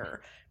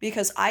Skywalker,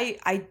 because I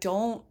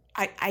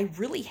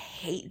really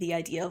hate the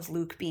idea of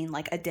Luke being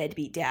like a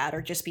deadbeat dad,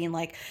 or just being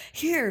like,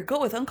 here,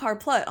 go with Unkar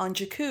Plutt on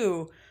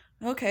Jakku.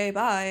 Okay,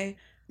 bye.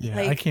 Yeah,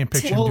 like, I can't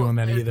picture him doing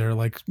that either.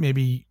 Like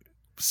maybe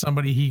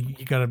somebody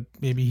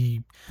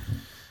he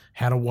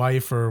had a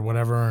wife or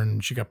whatever,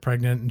 and she got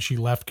pregnant and she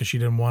left because she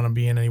didn't want to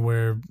be in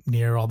anywhere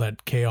near all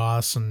that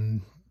chaos,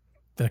 and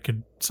that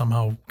could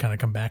somehow kind of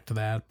come back to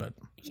that. But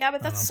yeah,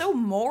 but that's so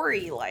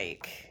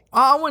Maury-like.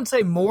 I wouldn't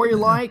say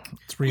Maury-like.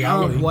 It's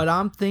reality. What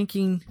I'm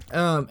thinking,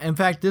 in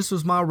fact, this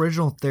was my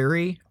original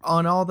theory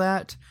on all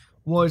that,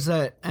 was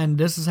that, and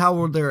this is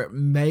how they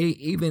may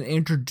even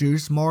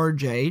introduce Mara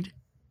Jade,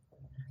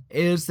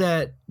 is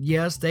that,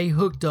 yes, they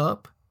hooked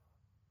up,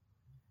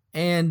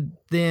 and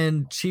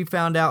then she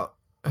found out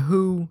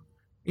who,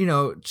 you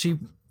know, she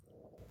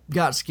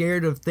got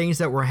scared of things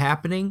that were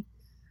happening,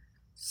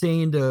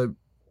 seeing the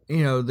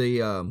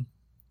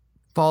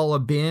fall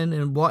of Ben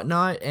and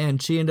whatnot,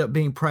 and she ended up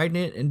being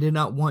pregnant and did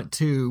not want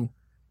to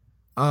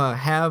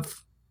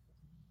have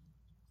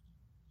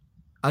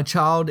a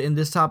child in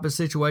this type of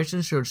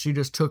situation, so she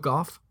just took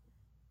off.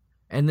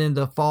 And then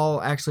the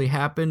fall actually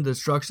happened, the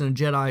destruction of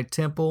Jedi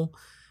Temple.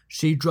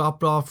 She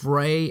dropped off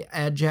Rey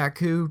at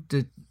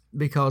Jakku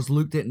because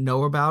Luke didn't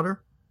know about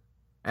her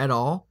at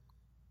all.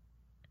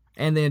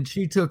 And then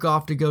she took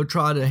off to go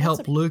try to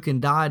help Luke, and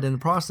died in the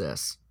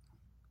process.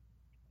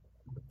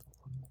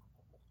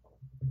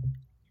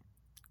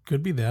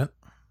 Could be that.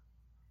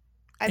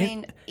 I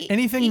mean,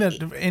 anything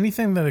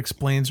that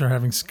explains her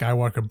having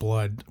Skywalker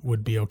blood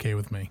would be okay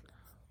with me.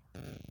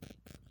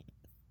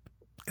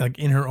 Like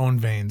in her own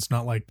veins,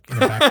 not like in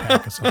a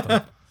backpack or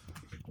something.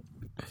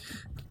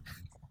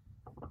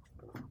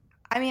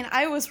 I mean,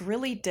 I was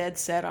really dead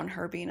set on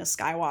her being a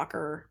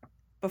Skywalker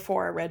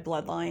before I read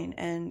Bloodline,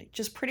 and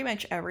just pretty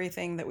much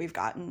everything that we've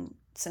gotten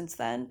since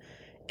then,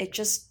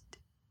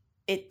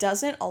 it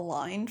doesn't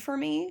align for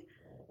me.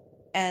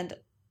 And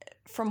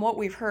from what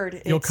we've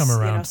heard, you'll come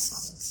around.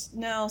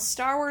 No,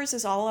 Star Wars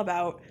is all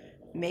about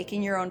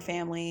making your own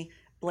family,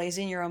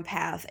 blazing your own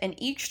path, and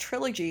each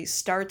trilogy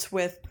starts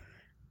with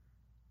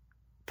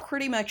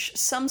pretty much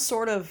some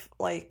sort of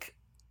like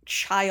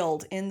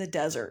child in the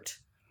desert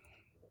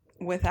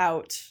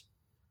without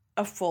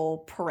a full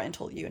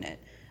parental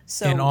unit.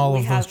 So and all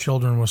of those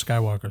children were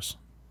Skywalkers,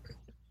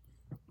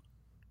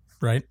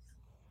 right?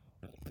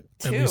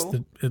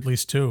 2. At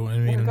least 2. I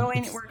mean, we're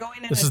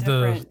going in this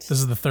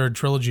is the third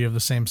trilogy of the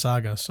same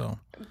saga. So,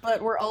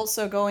 but we're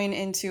also going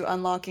into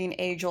unlocking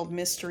age-old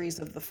mysteries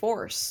of the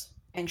Force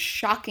and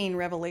shocking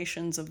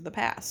revelations of the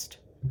past.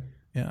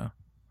 Yeah,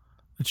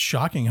 it's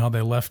shocking how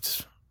they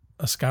left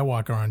a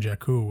Skywalker on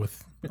Jakku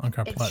with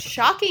Unkar Plutt. It's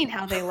shocking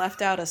how they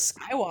left out a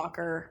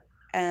Skywalker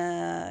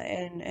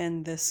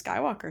in the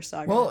Skywalker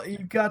saga. Well, you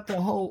got the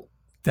whole.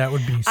 That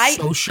would be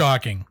so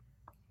shocking.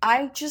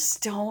 I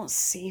just don't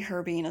see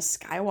her being a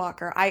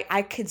Skywalker.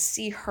 I could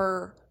see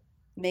her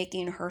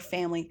making her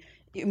family.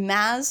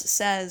 Maz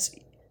says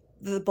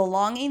the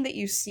belonging that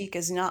you seek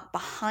is not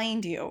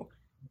behind you,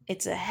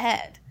 it's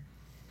ahead.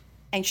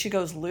 And she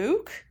goes,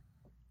 Luke?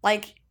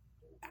 Like,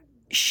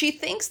 she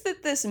thinks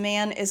that this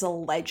man is a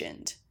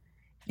legend.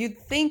 You'd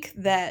think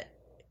that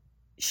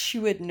she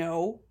would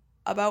know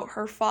about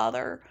her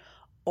father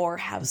or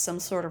have some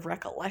sort of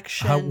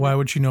recollection. Why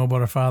would she know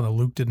about her father?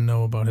 Luke didn't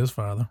know about his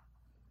father.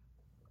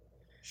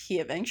 He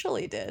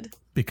eventually did.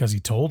 Because he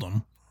told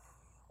him.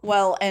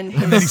 Well, and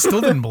then he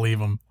still didn't believe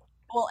him.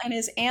 Well, and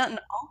his aunt and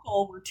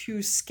uncle were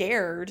too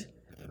scared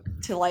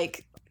to,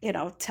 like, you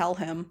know, tell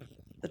him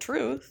the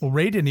truth. Well,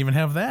 Rey didn't even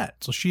have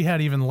that. So she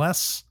had even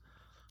less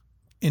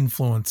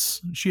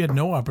influence. She had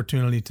no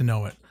opportunity to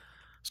know it.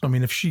 So, I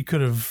mean, if she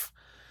could have...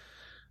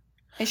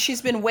 And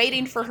she's been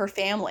waiting for her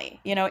family.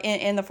 You know,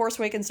 in the Force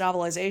Awakens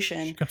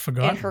novelization, she got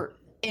forgotten.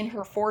 In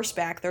her Force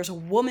back, there's a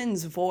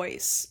woman's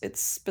voice.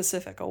 It's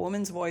specific. A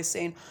woman's voice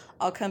saying,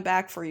 I'll come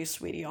back for you,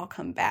 sweetie. I'll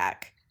come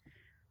back.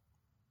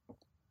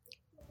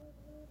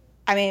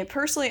 I mean,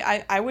 personally,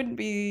 I wouldn't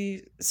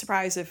be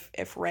surprised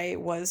if Rey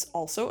was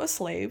also a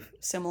slave,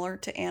 similar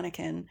to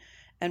Anakin,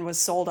 and was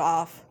sold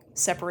off,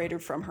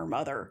 separated from her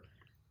mother,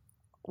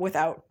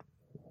 without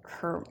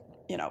her,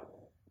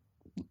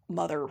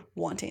 mother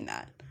wanting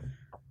that.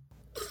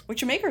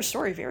 Which would make her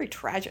story very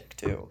tragic,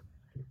 too.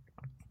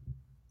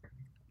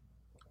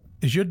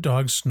 Is your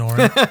dog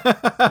snoring?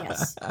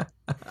 Yes.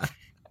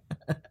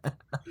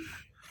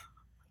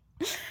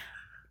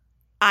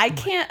 I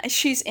can't.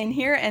 She's in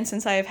here, and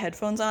since I have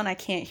headphones on, I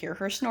can't hear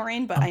her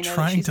snoring. But I know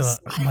trying that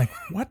she's. I'm like,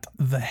 what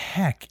the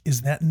heck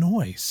is that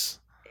noise?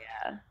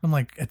 Yeah. I'm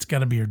like, it's got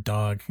to be your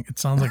dog. It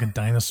sounds like a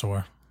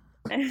dinosaur.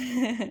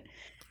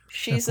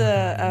 She's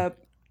a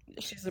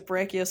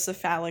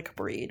brachiocephalic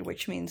breed,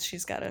 which means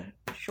she's got a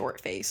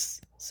short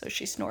face, so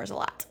she snores a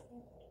lot.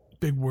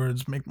 Big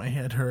words make my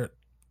head hurt.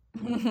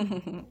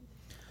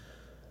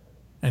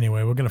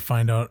 Anyway, we're gonna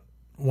find out.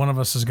 One of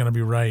us is gonna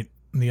be right,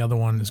 and the other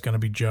one is gonna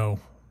be Joe,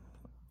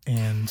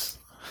 and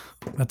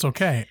that's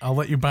okay. I'll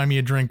let you buy me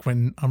a drink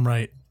when I'm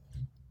right.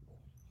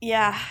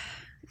 Yeah.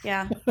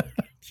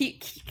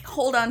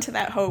 Hold on to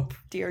that hope,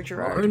 dear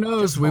Gerard. Who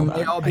knows? We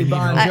may all be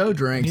buying Joe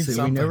drinks,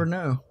 and we never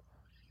know.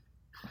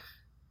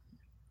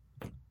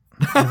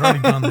 I've already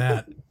done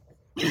that.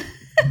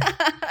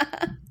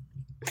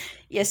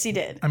 Yes, he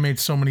did. I made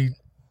so many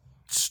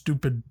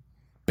stupid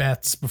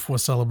bets before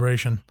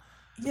Celebration.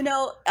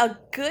 A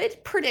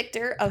good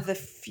predictor of the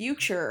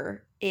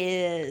future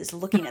is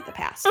looking at the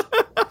past.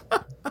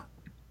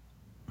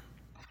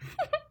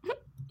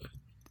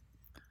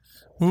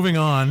 Moving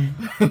on.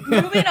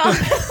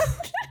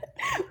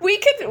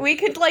 We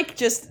could like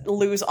just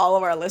lose all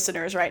of our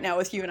listeners right now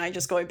with you and I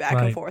just going back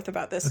and forth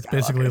about this. It's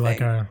basically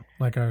like our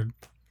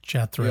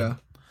chat thread.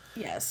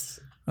 Yeah. Yes.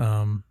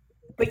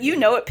 But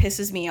it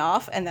pisses me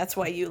off, and that's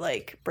why you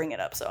bring it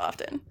up so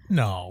often.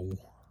 No.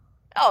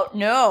 Oh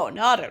no,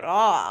 not at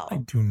all. I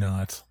do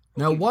not.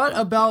 Now, what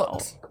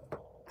about?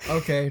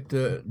 Okay,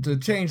 to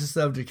change the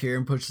subject here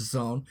and push this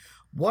on.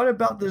 What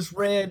about this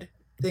red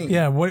thing?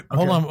 Yeah. Wait. Okay.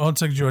 Hold on. 1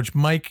 second, George.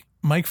 Mike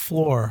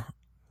Floor.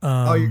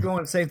 You're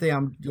going the same thing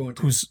I'm going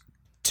to. Who's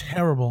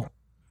terrible.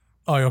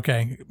 Oh,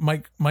 okay.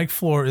 Mike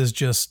Floor is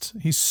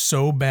he's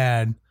so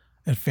bad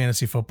at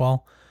fantasy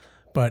football,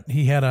 but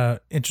he had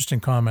a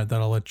interesting comment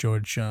that I'll let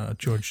George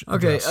address.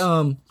 Okay.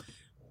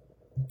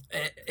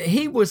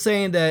 He was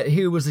saying that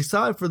he was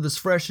excited for this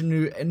fresh and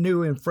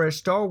new and fresh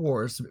Star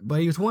Wars, but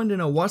he was wanting to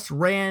know what's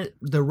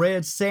the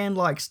red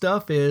sand-like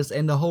stuff is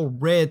and the whole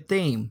red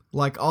theme,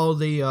 like all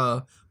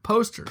the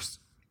posters.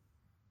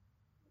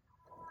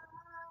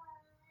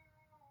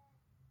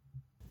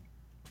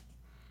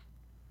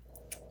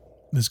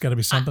 There's got to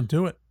be something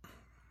to it.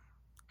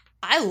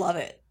 I love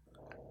it.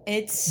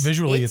 It's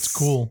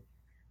cool.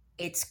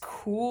 It's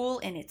cool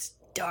and it's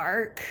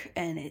dark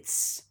and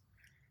it's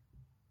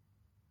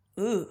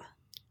ooh.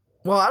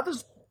 Well, I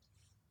just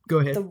go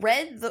ahead.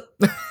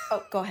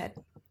 Oh, go ahead.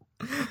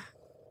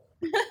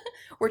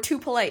 We're too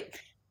polite.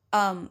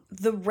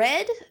 The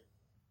red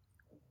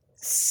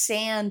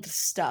sand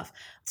stuff.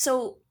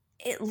 So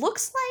it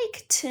looks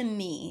like to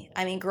me,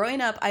 I mean,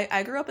 growing up,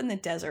 I grew up in the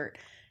desert,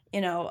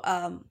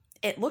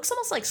 it looks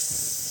almost like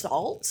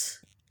salt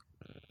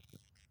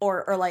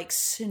or like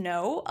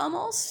snow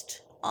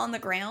almost on the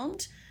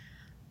ground.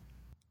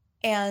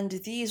 And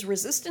these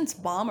resistance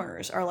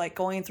bombers are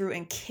going through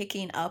and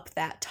kicking up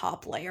that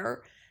top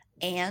layer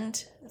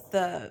and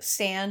the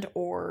sand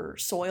or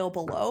soil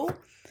below.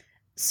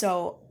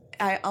 So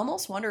I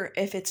almost wonder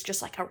if it's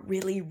just a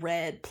really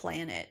red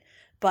planet.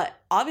 But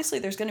obviously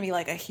there's going to be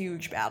a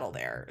huge battle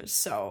there.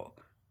 So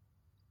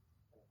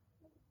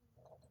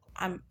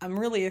I'm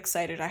really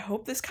excited. I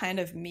hope this kind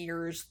of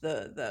mirrors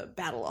the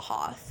Battle of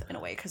Hoth in a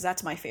way, because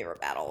that's my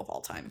favorite battle of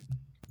all time.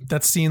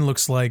 That scene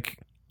looks like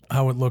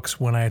how it looks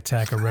when I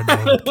attack a red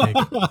velvet cake.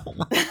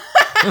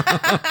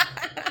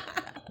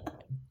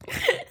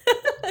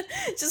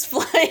 Just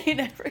flying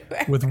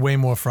everywhere. With way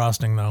more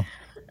frosting, though.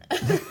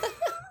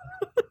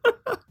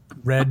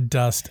 Red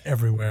dust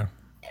everywhere.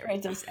 Red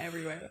dust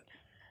everywhere.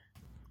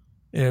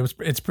 Yeah,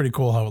 it's pretty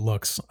cool how it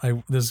looks.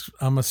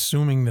 I'm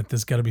assuming that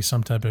there's got to be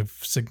some type of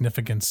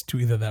significance to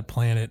either that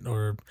planet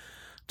or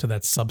to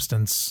that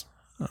substance,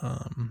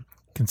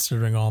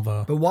 considering all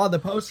the... But why the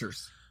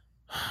posters?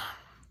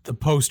 The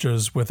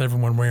posters with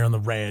everyone wearing the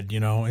red,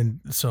 and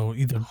so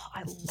either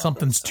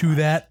something's to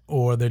that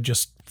or they're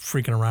just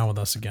freaking around with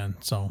us again.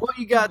 So well,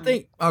 you gotta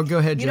think. Oh, go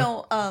ahead,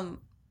 Joe.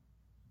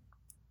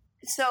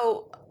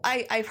 So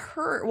I've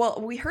heard.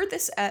 Well, we heard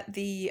this at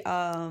the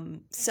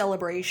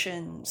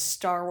Celebration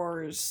Star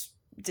Wars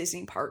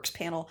Disney Parks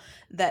panel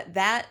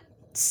that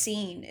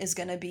scene is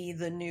going to be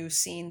the new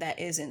scene that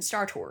is in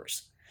Star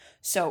Tours.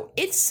 So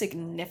it's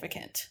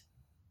significant.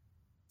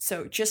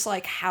 So just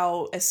like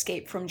how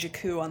Escape from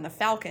Jakku on the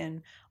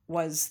Falcon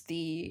was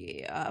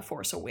the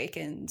Force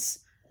Awakens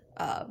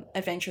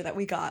adventure that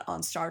we got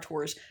on Star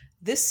Tours,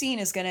 this scene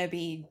is going to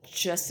be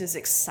just as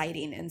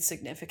exciting and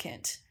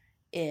significant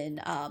in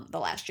The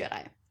Last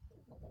Jedi.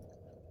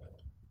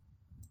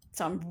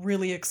 So I'm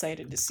really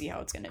excited to see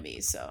how it's going to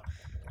be. So,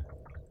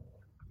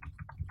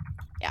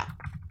 yeah.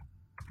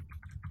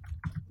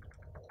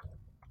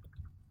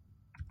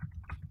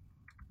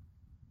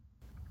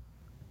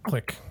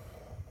 Click.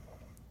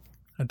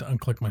 I had to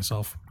unclick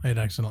myself. I had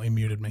accidentally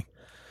muted me.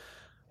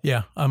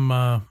 Yeah,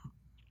 I'm.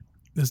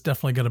 There's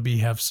definitely got to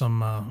have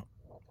some.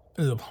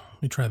 Let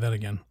me try that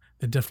again.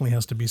 There definitely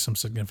has to be some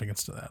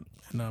significance to that,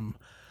 and I'm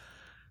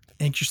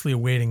anxiously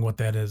awaiting what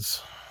that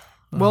is.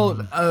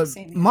 Well,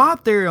 my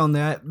theory on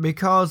that,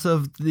 because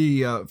of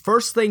the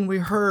first thing we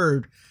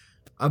heard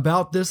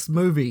about this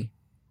movie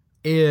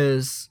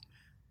is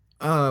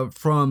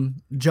from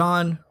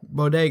John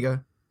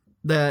Bodega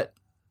that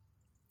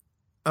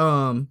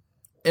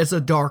it's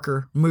a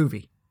darker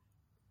movie.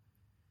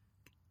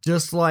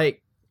 Just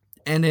like,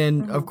 and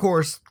then of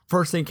course,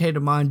 first thing came to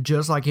mind,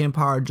 just like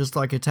Empire, just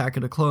like Attack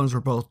of the Clones, were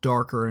both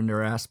darker in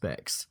their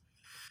aspects.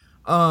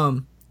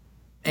 And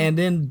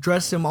then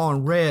Dress Him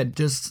on Red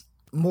just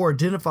more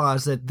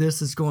identifies that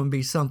this is going to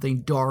be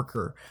something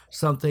darker,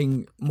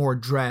 something more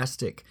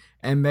drastic,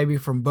 and maybe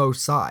from both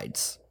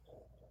sides.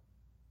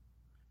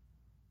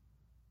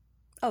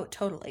 Oh,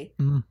 totally.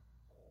 Mm.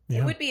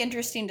 Yeah. It would be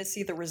interesting to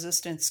see the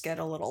Resistance get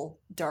a little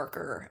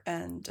darker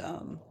and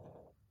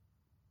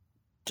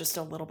just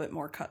a little bit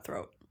more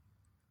cutthroat.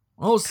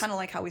 Well, kind of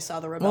like how we saw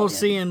the Rebellion. Well,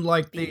 seeing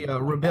like the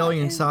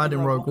Rebellion side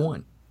in Rogue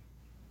One.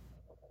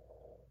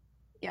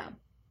 Yeah.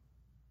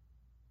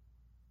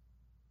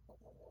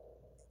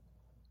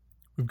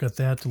 We've got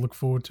that to look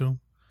forward to.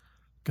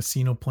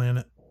 Casino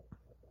Planet.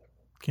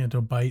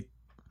 Canto Bite.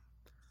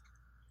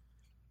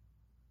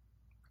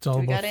 It's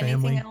all about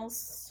family.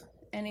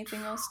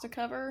 Anything else to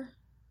cover?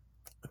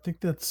 I think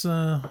that's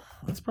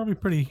probably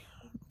pretty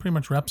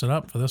much wraps it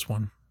up for this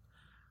one.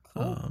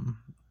 Cool.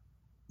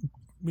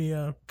 We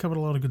covered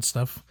a lot of good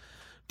stuff.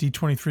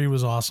 D23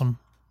 was awesome.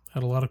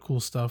 Had a lot of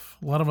cool stuff.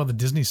 A lot of other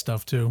Disney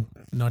stuff too,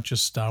 not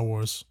just Star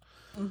Wars.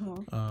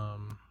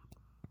 Mm-hmm.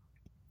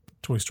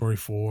 Toy Story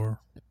 4,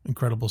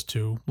 Incredibles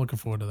 2. Looking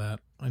forward to that.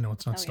 I know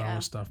it's not Star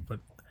Wars stuff, but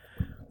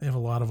they have a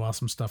lot of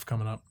awesome stuff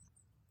coming up.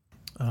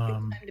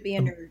 Time to be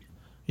a nerd.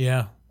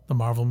 Yeah, the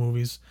Marvel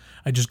movies.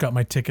 I just got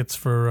my tickets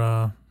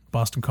for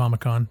Boston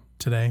Comic Con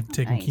today.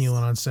 Taking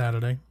Keelan on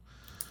Saturday.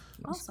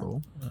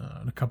 Awesome.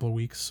 In a couple of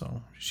weeks,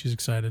 so she's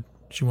excited.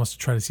 She wants to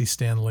try to see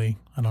Stan Lee.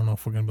 I don't know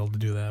if we're going to be able to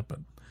do that, but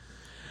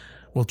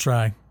we'll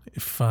try.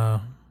 If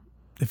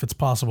it's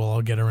possible,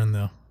 I'll get her in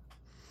there.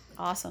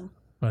 Awesome.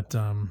 But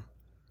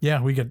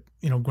yeah, we got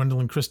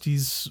Gwendolyn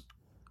Christie's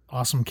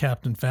awesome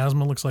Captain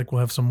Phasma. Looks like we'll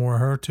have some more of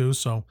her too.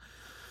 So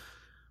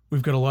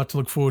we've got a lot to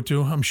look forward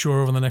to. I'm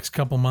sure over the next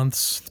couple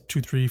months, 2,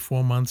 3,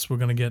 4 months, we're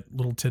going to get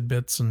little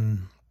tidbits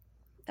and.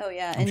 Oh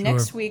yeah, and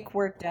next week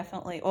we're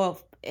definitely.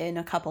 Well, in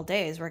a couple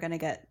days we're going to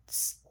get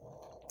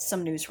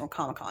some news from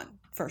Comic-Con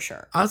for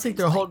sure. I think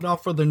they're holding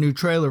off for the new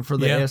trailer for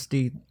the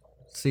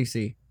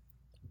SDCC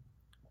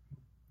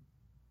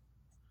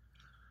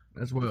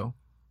as well.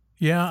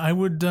 Yeah, I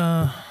would.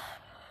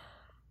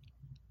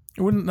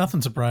 It wouldn't.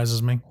 Nothing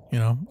surprises me.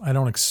 I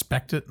don't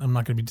expect it. I'm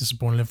not going to be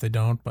disappointed if they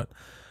don't, but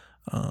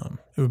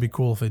it would be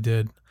cool if they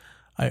did.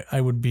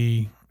 I would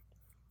be.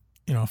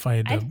 If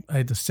I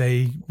had to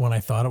say when I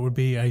thought it would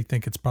be, I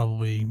think it's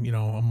probably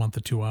a month or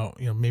two out.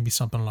 Maybe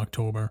something in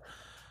October.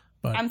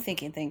 But I'm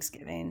thinking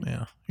Thanksgiving.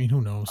 Yeah, I mean, who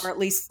knows? Or at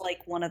least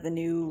like one of the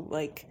new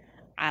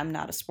I'm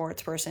not a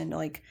sports person,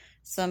 like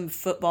some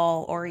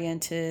football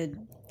oriented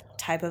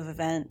type of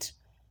event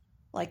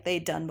like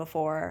they'd done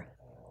before.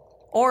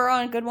 Or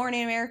on Good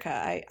Morning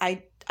America.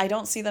 I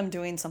don't see them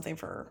doing something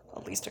for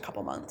at least a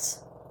couple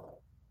months.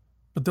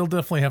 But they'll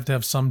definitely have to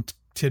have some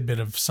tidbit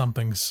of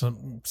something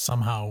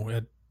somehow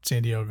at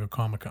San Diego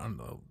Comic-Con.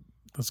 Though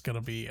that's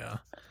gonna be.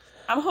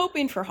 I'm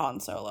hoping for Han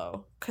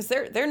Solo because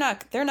they're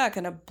not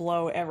going to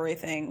blow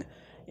everything.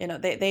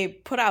 They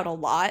put out a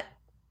lot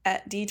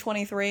at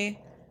D23.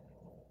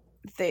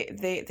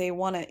 They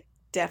want to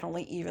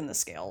definitely even the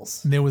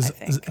scales. There was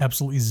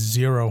absolutely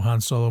zero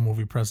Han Solo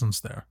movie presence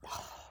there.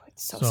 Oh,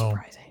 it's so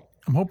surprising.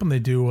 I'm hoping they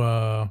do.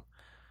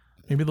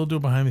 Maybe they'll do a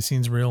behind the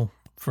scenes reel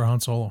for Han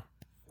Solo,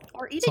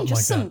 or even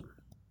just some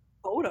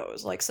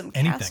photos, like some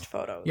cast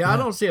photos. Yeah, I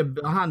don't see a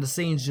behind the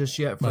scenes just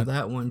yet for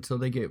that one until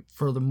they get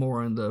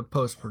furthermore in the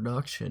post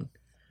production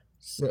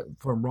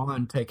from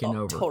Ron taking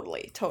over.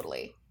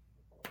 Totally.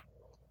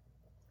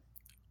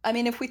 I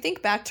mean, if we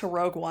think back to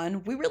Rogue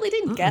One, we really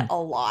didn't get a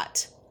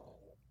lot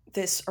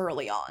this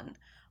early on.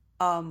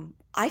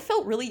 I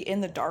felt really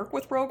in the dark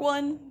with Rogue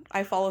One.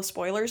 I follow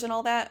spoilers and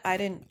all that. I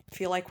didn't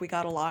feel like we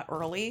got a lot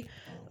early,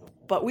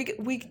 but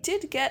we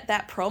did get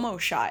that promo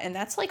shot, and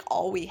that's like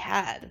all we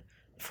had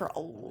for a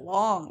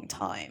long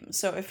time.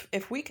 So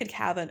if we could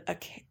have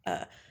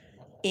a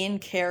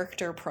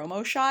in-character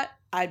promo shot,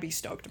 I'd be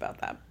stoked about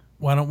that.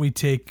 Why don't we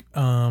take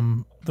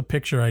the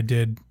picture I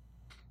did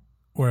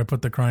where I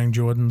put the crying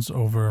Jordans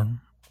over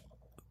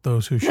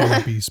those who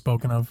shouldn't be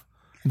spoken of?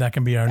 That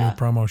can be our new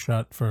promo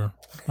shot for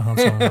the Han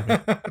Solo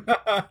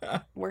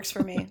movie. Works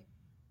for me.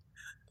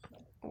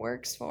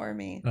 Works for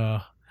me.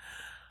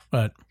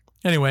 But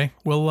anyway,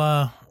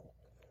 we'll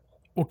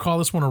call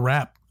this one a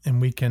wrap,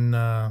 and we can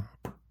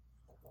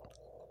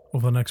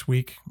over the next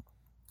week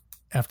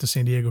after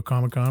San Diego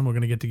Comic-Con, we're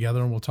going to get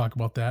together and we'll talk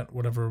about that,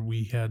 whatever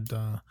we had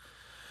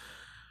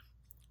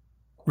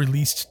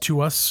released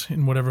to us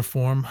in whatever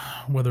form,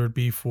 whether it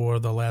be for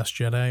The Last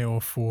Jedi or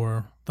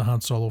for the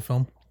Han Solo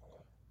film.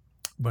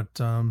 but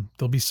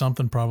there'll be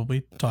something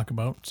probably to talk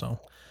about. So,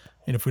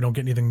 and if we don't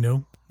get anything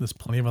new, there's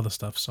plenty of other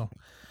stuff. So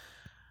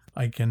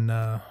I can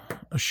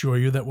assure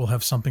you that we'll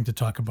have something to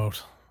talk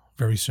about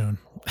very soon.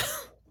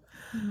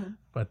 Mm-hmm.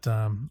 But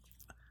I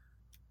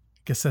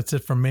guess that's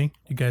it from me.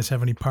 You guys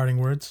have any parting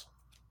words?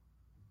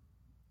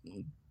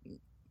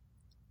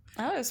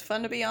 Oh, it was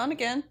fun to be on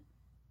again.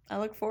 I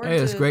look forward to it.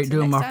 Hey, it's great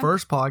doing my time.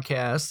 first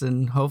podcast,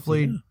 and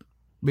hopefully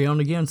be on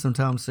again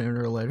sometime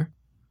sooner or later.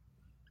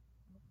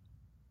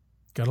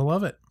 Gotta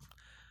love it.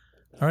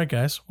 All right,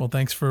 guys. Well,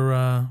 thanks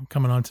for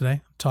coming on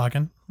today,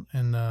 talking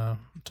about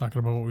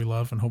what we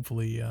love, and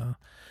hopefully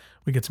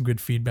we get some good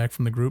feedback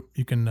from the group.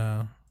 You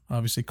can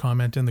obviously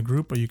comment in the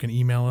group, or you can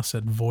email us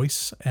at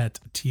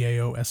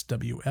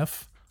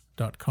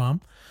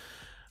voice@taoswf.com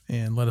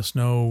and let us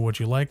know what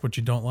you like, what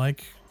you don't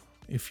like,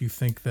 if you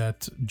think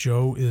that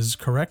Joe is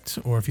correct,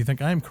 or if you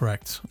think I'm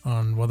correct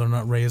on whether or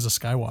not Rey is a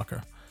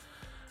Skywalker.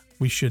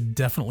 We should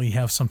definitely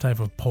have some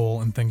type of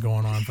poll and thing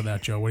going on for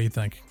that, Joe. What do you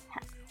think?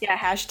 Yeah,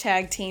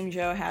 hashtag Team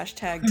Joe,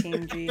 hashtag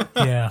Team G.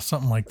 Yeah,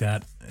 something like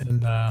that.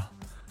 And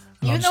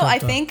even though I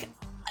think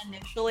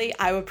initially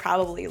I would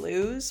probably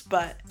lose,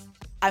 but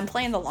I'm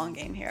playing the long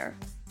game here.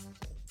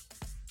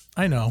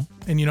 I know.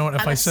 And you know what?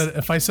 If I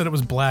said it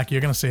was black,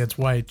 you're gonna say it's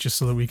white, just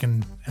so that we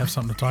can have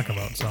something to talk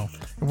about. So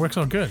it works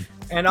out good.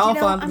 And I'll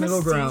find the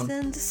middle ground. I'm a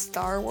seasoned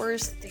Star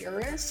Wars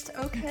theorist,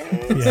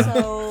 okay? Yeah.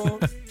 So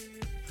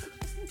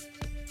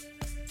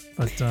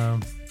But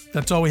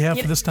that's all we have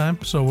for this time.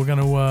 So we're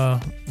gonna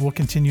we'll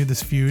continue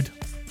this feud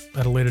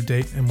at a later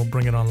date, and we'll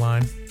bring it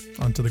online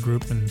onto the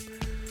group, and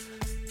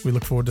we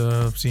look forward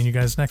to seeing you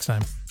guys next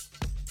time.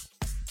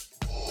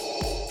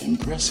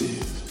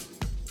 Impressive.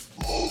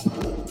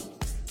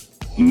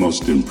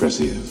 Most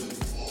impressive.